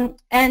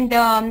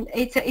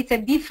 it's a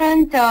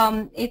different,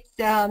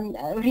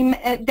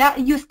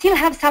 you still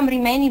have some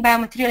remaining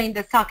biomaterial in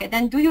the socket.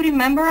 And do you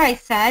remember I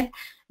said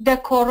the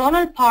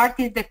coronal part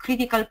is the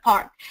critical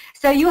part.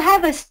 So you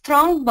have a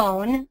strong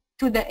bone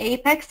to the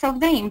apex of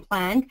the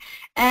implant,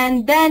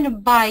 and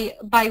then by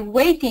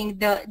waiting,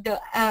 the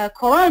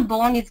coronal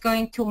bone is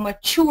going to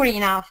mature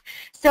enough.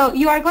 So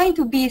you are going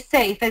to be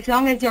safe as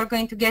long as you're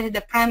going to get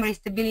the primary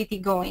stability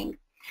going.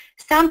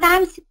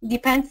 Sometimes,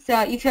 depends,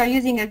 if you are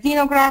using a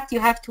xenograft, you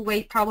have to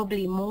wait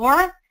probably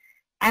more.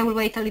 I will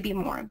wait a little bit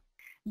more.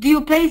 Do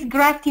you place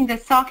graft in the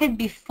socket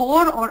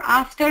before or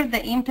after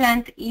the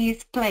implant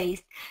is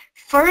placed?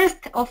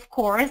 First, of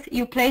course,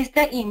 you place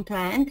the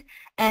implant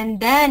and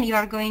then you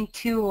are going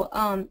to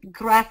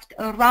graft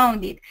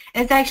around it.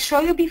 As I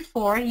showed you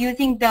before,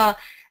 using the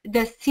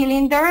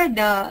cylinder,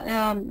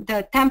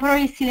 the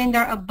temporary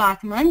cylinder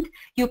abutment,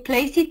 you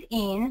place it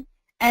in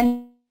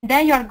and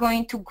then you are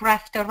going to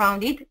graft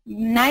around it,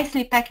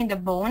 nicely packing the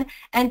bone,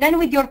 and then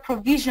with your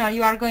provisional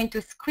you are going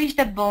to squish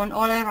the bone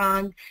all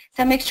around,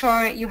 so make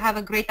sure you have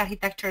a great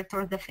architecture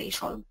towards the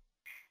facial.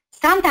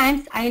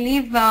 Sometimes I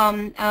leave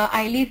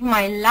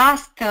my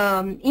last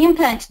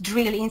implant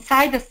drill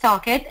inside the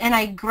socket and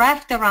I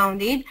graft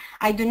around it.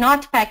 I do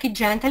not pack it,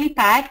 gently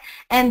pack,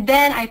 and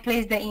then I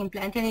place the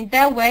implant. And in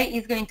that way,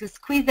 it's going to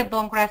squeeze the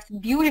bone graft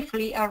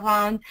beautifully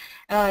around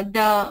my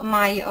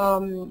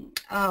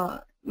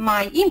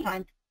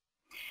implant.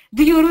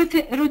 Do you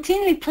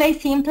routinely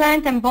place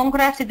implant and bone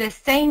graft at the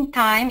same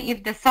time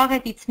if the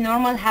socket is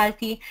normal,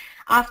 healthy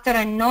after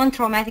a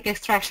non-traumatic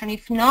extraction?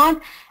 If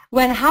not,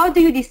 how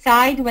do you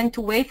decide when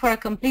to wait for a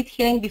complete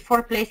healing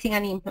before placing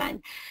an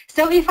implant?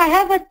 So if I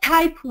have a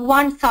type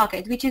 1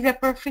 socket, which is a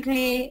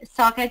perfectly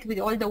socket with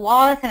all the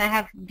walls and I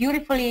have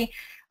beautifully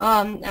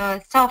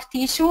soft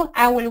tissue,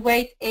 I will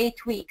wait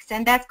 8 weeks,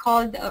 and that's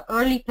called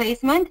early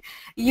placement.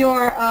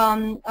 Your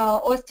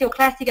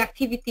osteoclastic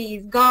activity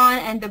is gone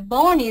and the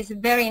bone is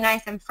very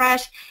nice and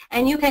fresh,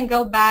 and you can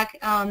go back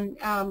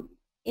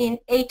in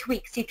 8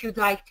 weeks if you'd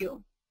like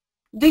to.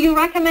 Do you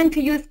recommend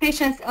to use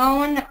patient's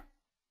own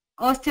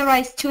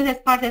osteorized tooth as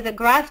part of the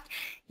graft?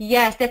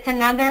 Yes, that's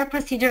another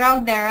procedure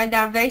out there. They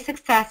are very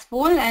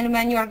successful, and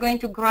when you are going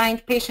to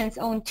grind patient's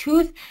own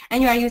tooth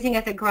and you are using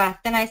it as a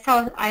graft, and I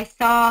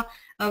saw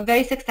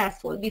very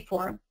successful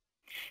before.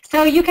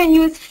 So you can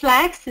use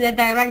flex, the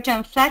direct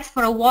gem flex,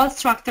 for a wall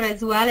structure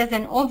as well as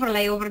an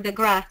overlay over the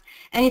graft,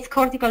 and it's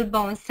cortical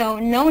bone, so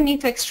no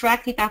need to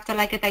extract it after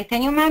like a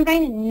titanium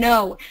membrane.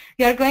 No,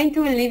 you're going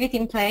to leave it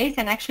in place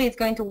and actually it's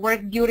going to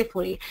work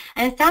beautifully.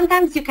 And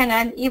sometimes you can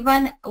add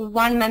even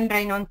one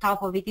membrane on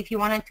top of it if you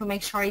wanted to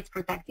make sure it's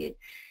protected,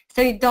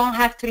 so you don't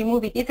have to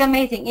remove it. It's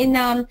amazing.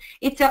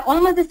 It's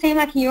almost the same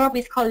like in Europe.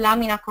 It's called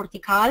lamina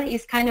cortical.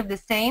 It's kind of the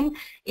same.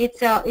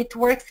 It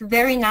works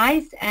very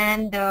nice,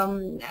 and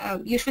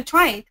you should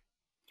try it.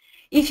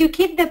 If you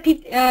keep the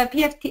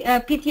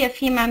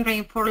PTFE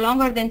membrane for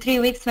longer than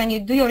 3 weeks when you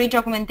do your ridge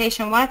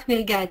augmentation, what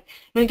will get?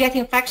 Will get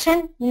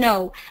infection?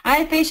 No. I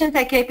had patients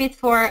I kept it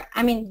for,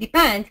 I mean,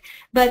 depends,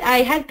 but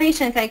I had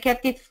patients I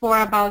kept it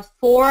for about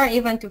 4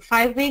 even to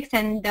 5 weeks,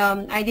 and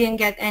I didn't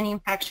get any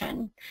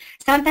infection.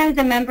 Sometimes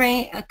the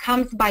membrane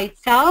comes by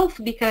itself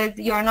because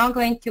you are not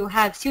going to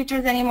have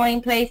sutures anymore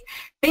in place.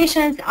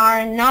 Patients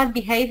are not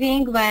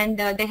behaving when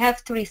they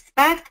have to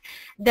respect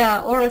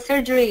the oral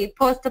surgery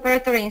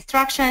post-operatory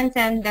instructions,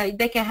 and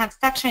they can have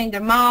suction in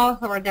their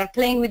mouth or they're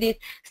playing with it,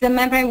 so the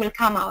membrane will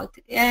come out.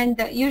 And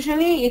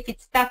usually if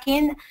it's stuck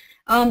in,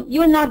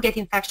 you will not get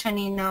infection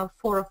in 4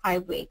 or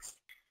 5 weeks.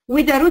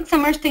 With the root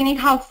submerge technique,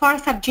 how far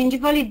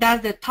subgingivally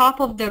does the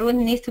top of the root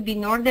needs to be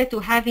in order to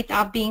have it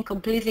up being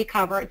completely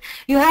covered?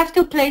 You have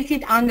to place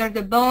it under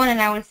the bone, and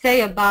I would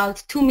say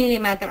about 2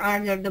 millimeters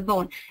under the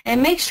bone.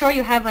 And make sure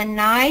you have a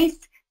nice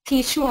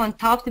tissue on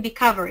top to be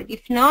covered.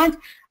 If not,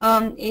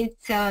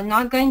 it's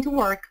not going to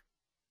work.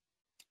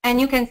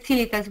 And you can seal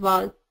it as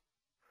well,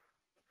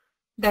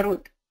 the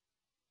root.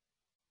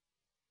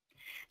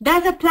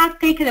 Does a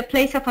plug take the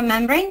place of a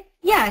membrane?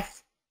 Yes.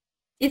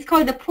 It's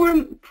called the poor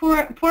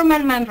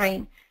man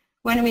membrane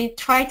when we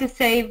try to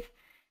save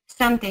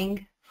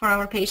something for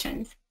our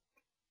patients.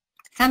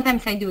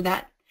 Sometimes I do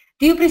that.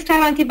 Do you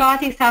prescribe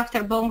antibiotics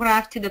after bone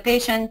graft to the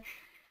patient?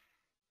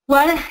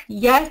 Well,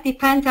 yes,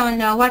 depends on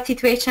what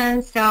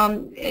situations.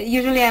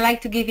 Usually I like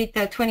to give it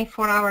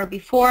 24 hours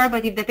before,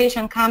 but if the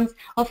patient comes,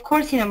 of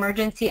course, in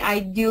emergency,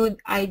 I do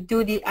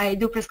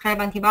prescribe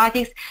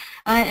antibiotics,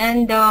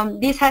 and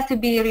this has to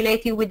be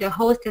related with the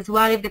host as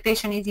well. If the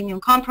patient is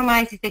immune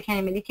compromised, if they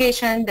can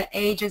medication, the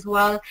age as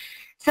well.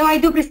 So I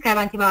do prescribe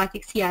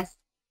antibiotics, yes.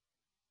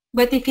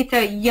 But if it's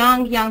a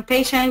young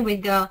patient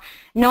with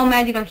no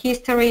medical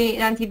history,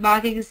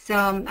 antibiotics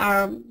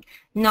are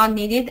not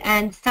needed.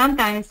 And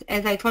sometimes,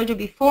 as I told you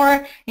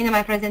before in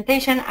my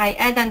presentation, I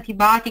add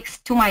antibiotics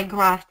to my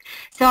graft.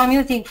 So I'm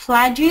using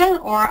Flagyl,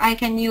 or I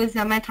can use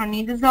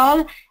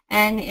metronidazole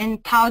and in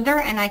powder,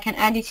 and I can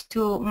add it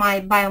to my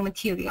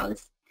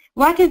biomaterials.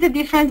 What is the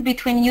difference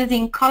between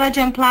using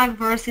collagen plug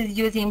versus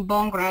using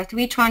bone graft?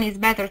 Which one is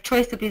better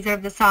choice to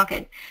preserve the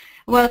socket?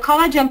 Well,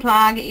 collagen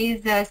plug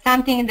is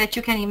something that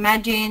you can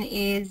imagine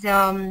is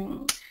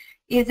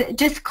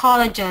just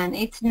collagen.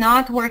 It's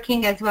not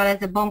working as well as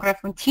the bone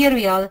graft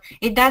material.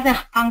 It doesn't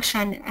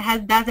function,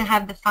 doesn't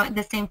have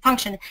the same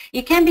function.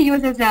 It can be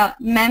used as a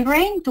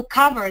membrane to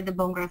cover the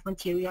bone graft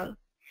material.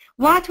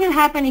 What will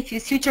happen if you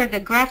suture the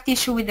graft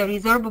tissue with a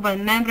resorbable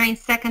membrane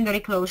secondary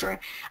closure?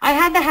 I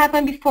had that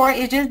happen before.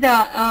 It's just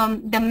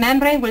the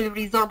membrane will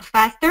resorb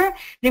faster.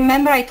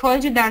 Remember, I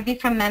told you there are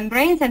different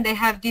membranes and they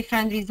have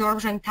different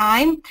resorption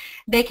time.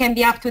 They can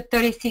be up to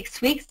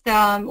 36 weeks,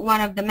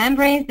 one of the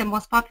membranes, the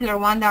most popular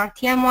one, the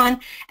RTM one.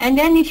 And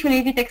then if you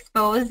leave it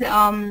exposed,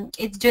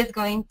 it's just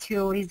going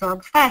to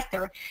resorb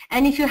faster.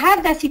 And if you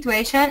have that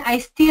situation, I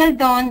still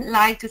don't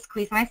like to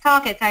squeeze my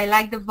sockets. I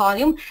like the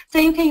volume, so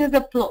you can use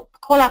a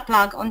cola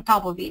plug on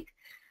top of it.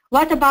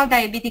 What about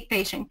diabetic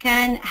patient?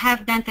 Can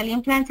have dental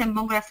implants and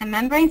bone grafts and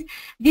membranes?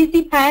 This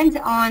depends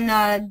on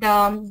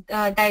the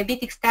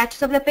diabetic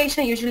status of the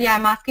patient. Usually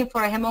I'm asking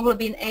for a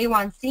hemoglobin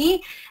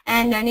A1C,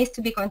 and it needs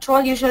to be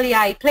controlled. Usually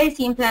I place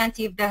implants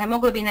if the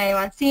hemoglobin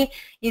A1C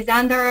is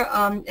under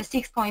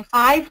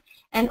 6.5,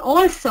 and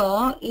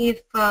also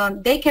if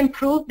they can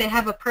prove they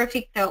have a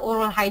perfect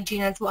oral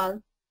hygiene as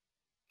well.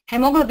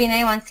 Hemoglobin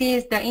A1C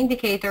is the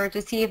indicator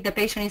to see if the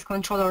patient is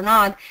controlled or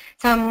not.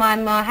 So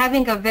I'm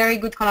having a very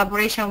good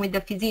collaboration with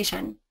the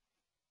physician.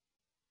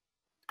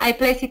 I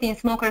place it in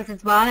smokers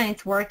as well, and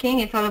it's working.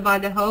 It's all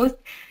about the host.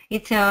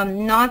 It's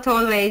not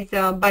always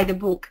by the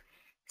book.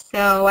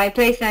 So I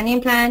placed an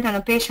implant on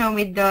a patient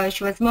with,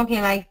 she was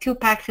smoking like 2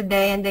 packs a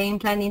day, and the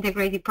implant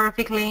integrated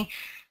perfectly.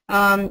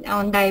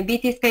 On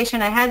diabetes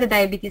patient, I had a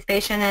diabetes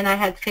patient and I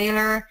had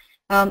failure.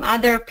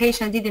 Other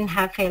patients didn't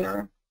have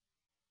failure.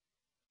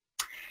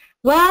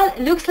 Well,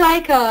 looks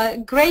like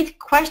great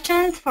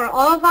questions for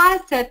all of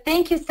us.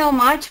 Thank you so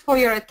much for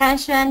your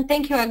attention.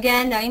 Thank you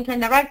again,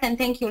 Implant Direct, and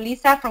thank you,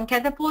 Lisa from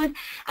Catapult.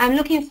 I'm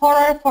looking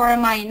forward for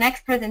my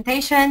next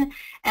presentation,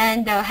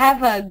 and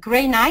have a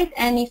great night.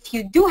 And if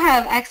you do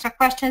have extra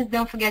questions,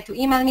 don't forget to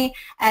email me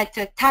at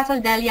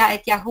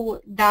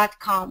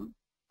tuttledelia@yahoo.com.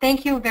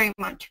 Thank you very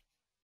much.